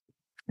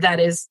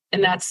 That's,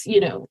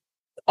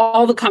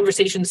 all the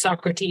conversations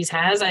Socrates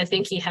has, I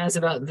think he has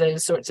about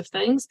those sorts of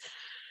things.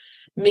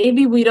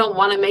 Maybe we don't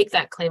want to make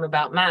that claim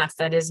about math.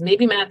 That is,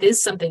 maybe math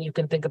is something you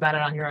can think about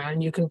it on your own.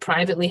 You can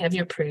privately have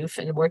your proof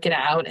and work it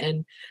out,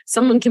 and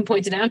someone can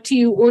point it out to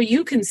you, or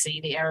you can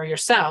see the error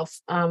yourself.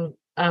 That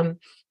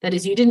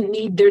is, you didn't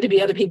need there to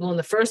be other people in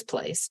the first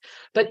place.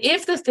 But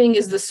if the thing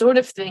is the sort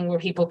of thing where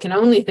people can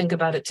only think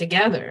about it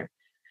together,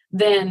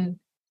 then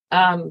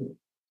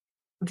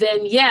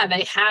yeah,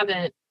 they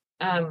haven't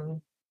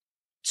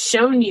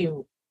shown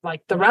you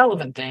like the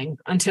relevant thing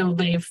until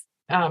they've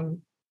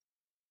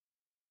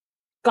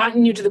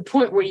gotten you to the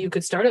point where you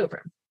could start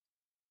over.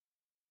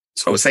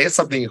 So say it's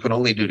something you can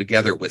only do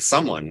together with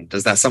someone.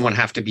 Does that someone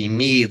have to be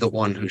me, the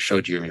one who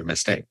showed you your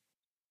mistake?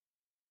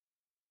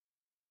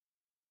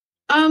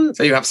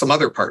 Say you have some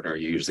other partner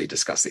you usually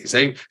discuss these.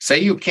 Say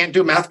you can't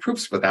do math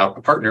proofs without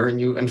a partner, and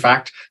you, in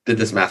fact, did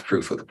this math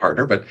proof with a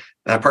partner, but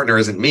that partner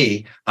isn't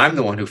me. I'm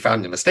the one who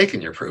found the mistake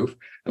in your proof,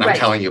 and I'm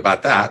telling you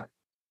about that.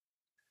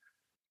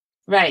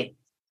 Right.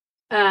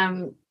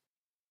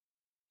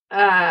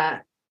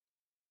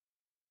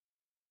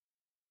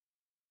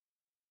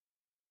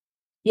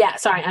 Yeah,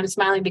 sorry, I'm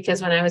smiling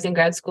because when I was in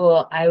grad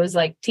school, I was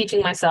like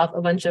teaching myself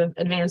a bunch of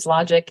advanced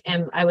logic,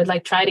 and I would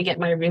like try to get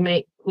my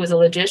roommate who was a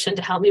logician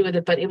to help me with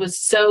it, but it was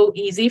so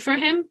easy for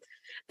him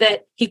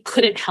that he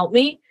couldn't help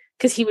me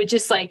because he would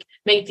just like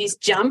make these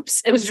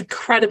jumps. It was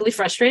incredibly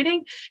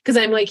frustrating because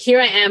I'm like,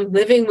 here I am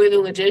living with a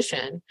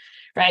logician,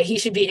 right? He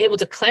should be able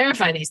to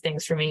clarify these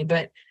things for me,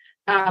 but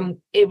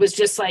it was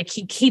just like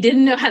he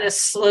didn't know how to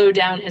slow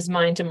down his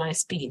mind to my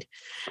speed.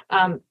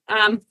 I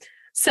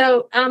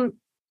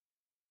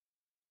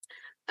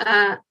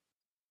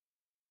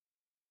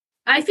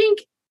think,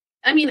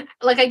 I mean,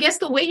 like, I guess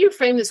the way you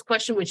frame this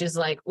question, which is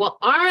like, well,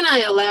 aren't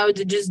I allowed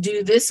to just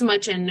do this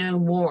much and no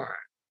more?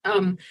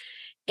 I'm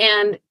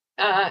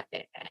not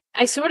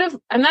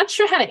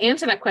sure how to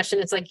answer that question.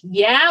 It's like,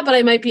 yeah, but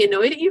I might be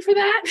annoyed at you for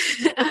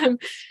that.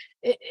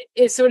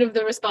 It's sort of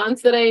the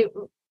response that I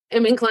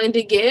am inclined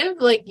to give.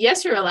 Like,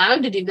 yes, you're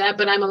allowed to do that,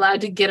 but I'm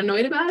allowed to get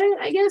annoyed about it,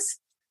 I guess.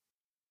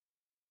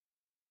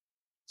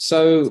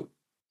 So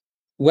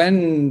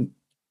when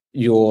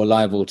you're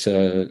liable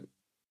to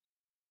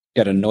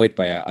get annoyed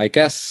by it, I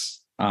guess,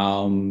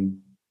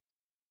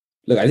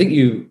 look, I think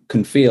you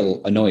can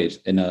feel annoyed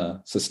in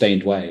a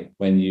sustained way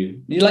when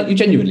you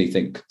genuinely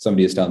think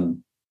somebody has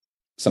done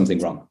something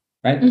wrong,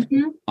 right?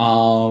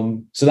 Mm-hmm.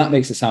 So that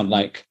makes it sound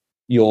like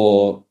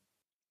you're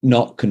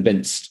not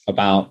convinced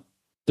about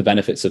the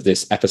benefits of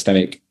this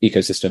epistemic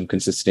ecosystem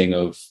consisting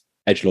of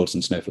edgelords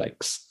and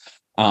snowflakes.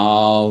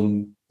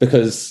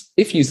 Because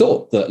if you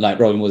thought that like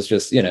Robin was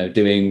just,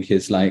 doing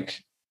his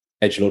like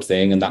edgelord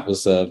thing and that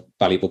was a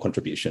valuable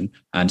contribution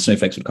and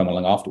snowflakes would come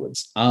along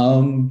afterwards,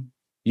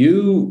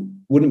 you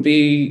wouldn't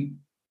be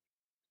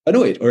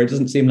annoyed, or it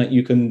doesn't seem like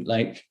you can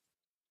like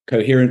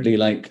coherently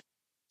like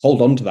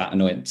hold on to that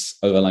annoyance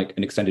over like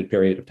an extended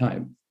period of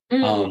time.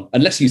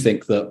 Unless you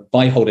think that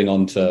by holding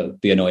on to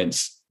the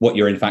annoyance, what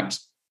you're in fact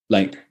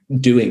like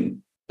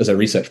doing as a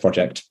research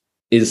project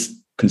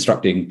is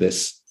constructing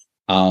this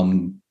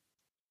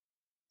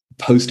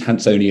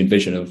post-Hansonian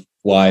vision of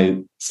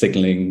why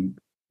signaling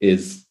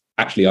is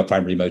actually our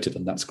primary motive,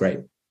 and that's great.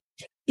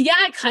 Yeah,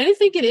 I kind of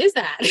think it is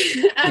that.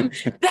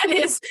 That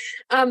is,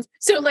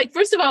 so like,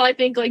 first of all, I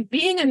think like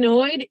being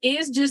annoyed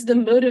is just the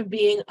motive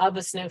being of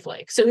a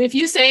snowflake. So if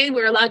you say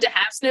we're allowed to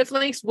have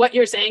snowflakes, what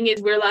you're saying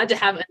is we're allowed to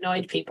have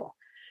annoyed people.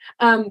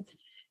 And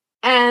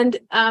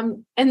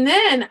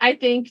then I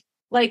think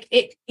like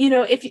it,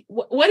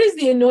 what is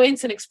the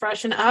annoyance and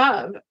expression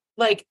of?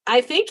 Like,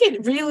 I think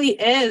it really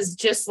is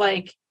just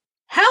like,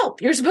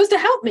 help, you're supposed to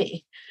help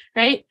me,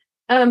 right?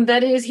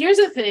 That is, here's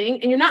a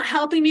thing, and you're not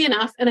helping me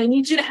enough, and I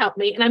need you to help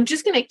me, and I'm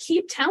just going to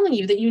keep telling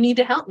you that you need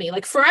to help me,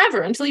 like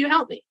forever until you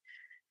help me.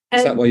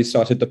 Is that why you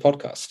started the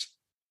podcast?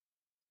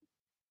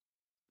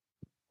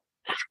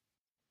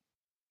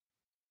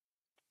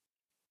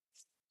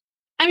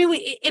 I mean,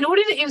 in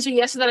order to answer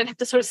yes to that, I'd have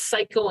to sort of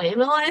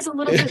psychoanalyze a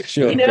little bit.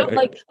 Sure.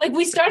 Like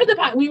we started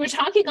we were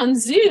talking on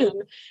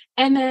Zoom,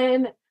 and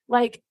then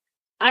like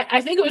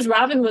I think it was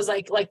Robin was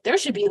like there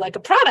should be like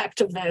a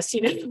product of this,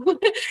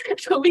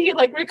 so we could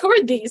like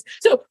record these.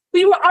 So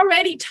we were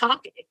already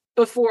talking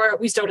before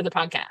we started the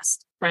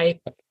podcast, right?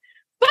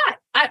 But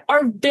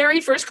our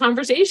very first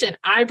conversation,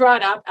 I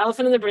brought up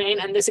elephant in the brain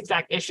and this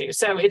exact issue.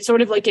 So it's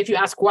sort of like if you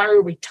ask why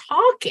were we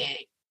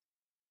talking,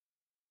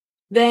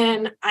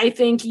 then I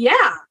think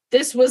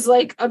this was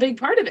like a big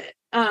part of it.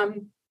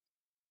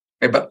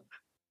 Okay, but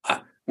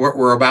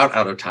we're about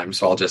out of time,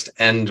 so I'll just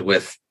end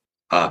with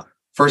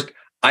first.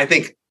 I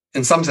think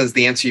in some sense,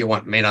 the answer you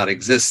want may not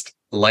exist,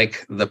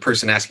 like the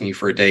person asking you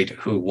for a date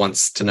who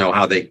wants to know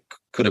how they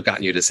could have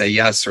gotten you to say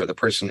yes, or the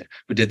person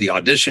who did the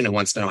audition who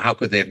wants to know how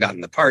could they have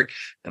gotten the part.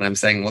 And I'm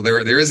saying, well,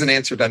 there is an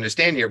answer to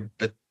understand here,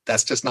 but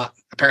that's just not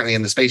apparently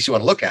in the space you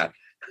want to look at.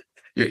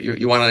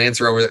 You want an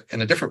answer over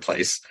in a different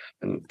place,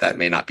 and that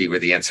may not be where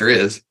the answer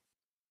is.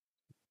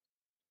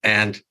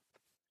 And,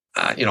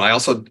 I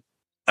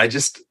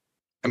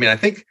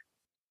think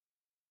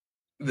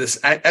this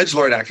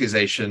Edgelord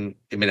accusation,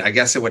 I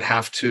guess it would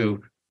have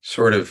to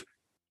sort of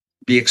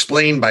be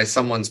explained by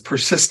someone's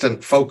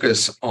persistent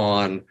focus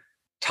on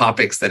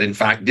topics that in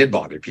fact did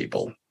bother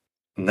people.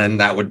 And then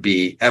that would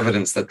be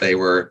evidence that they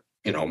were,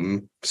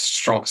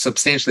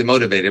 substantially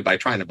motivated by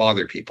trying to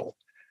bother people.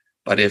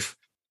 But if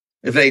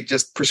they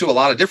just pursue a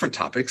lot of different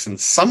topics and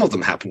some of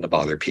them happen to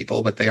bother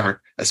people, but they aren't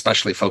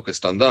especially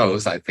focused on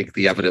those, I think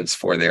the evidence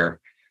for their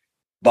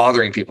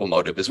bothering people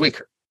motive is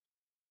weaker.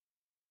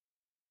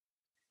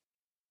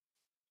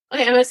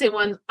 Okay, I'm gonna say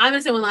one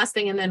last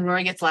thing, and then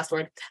Rory gets the last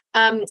word.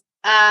 I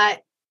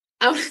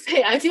want to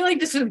say I feel like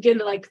this was good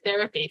like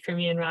therapy for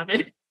me and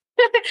Robin,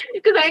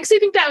 because I actually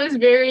think that was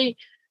very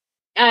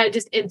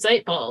just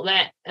insightful.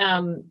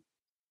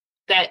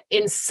 That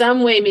in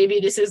some way maybe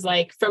this is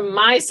like from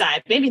my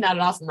side, maybe not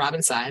at all from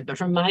Robin's side, but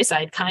from my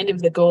side, kind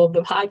of the goal of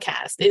the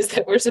podcast is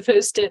that we're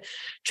supposed to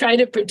try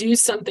to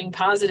produce something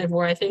positive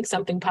where I think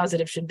something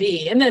positive should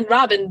be. And then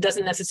Robin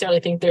doesn't necessarily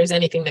think there's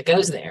anything that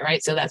goes there,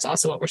 right? So that's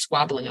also what we're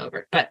squabbling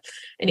over. But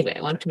anyway,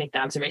 I wanted to make the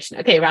observation.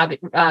 Okay,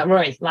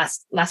 Rory,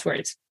 last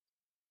words.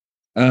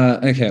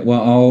 Okay,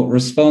 well, I'll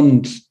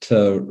respond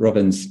to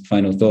Robin's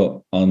final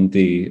thought on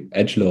the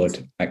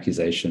Edgelord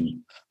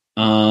accusation.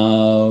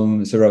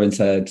 So Robin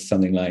said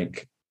something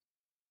like,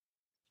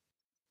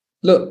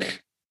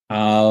 look, the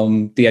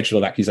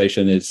Edgelord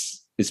accusation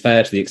is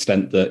fair to the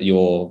extent that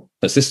you're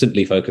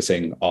persistently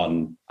focusing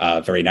on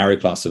a very narrow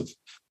class of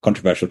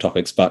controversial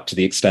topics, but to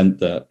the extent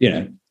that,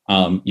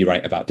 you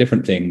write about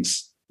different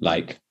things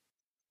like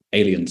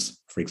aliens,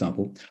 for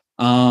example,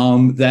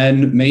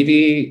 then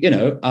maybe,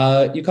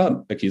 you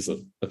can't accuse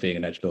of being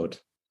an edgelord.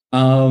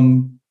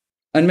 And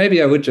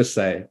maybe I would just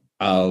say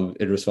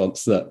in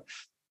response that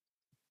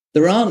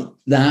there aren't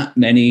that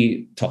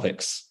many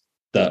topics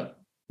that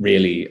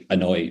really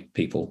annoy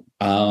people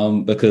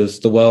because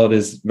the world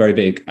is very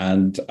big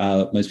and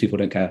most people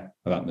don't care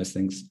about most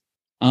things.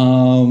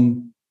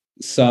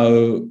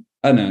 So,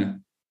 I don't know,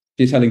 if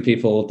you're telling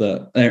people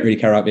that they don't really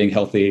care about being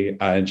healthy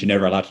and you're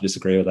never allowed to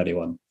disagree with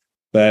anyone,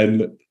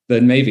 then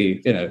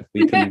maybe,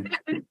 we can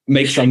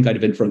make some kind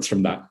of inference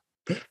from that.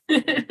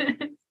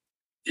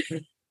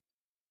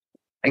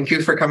 Thank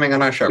you for coming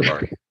on our show,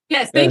 Rory.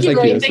 Yes, thank you,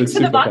 Rory. Thanks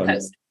for the blog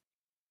post.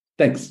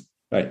 Thanks.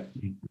 Right.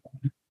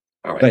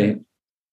 All right. Bye.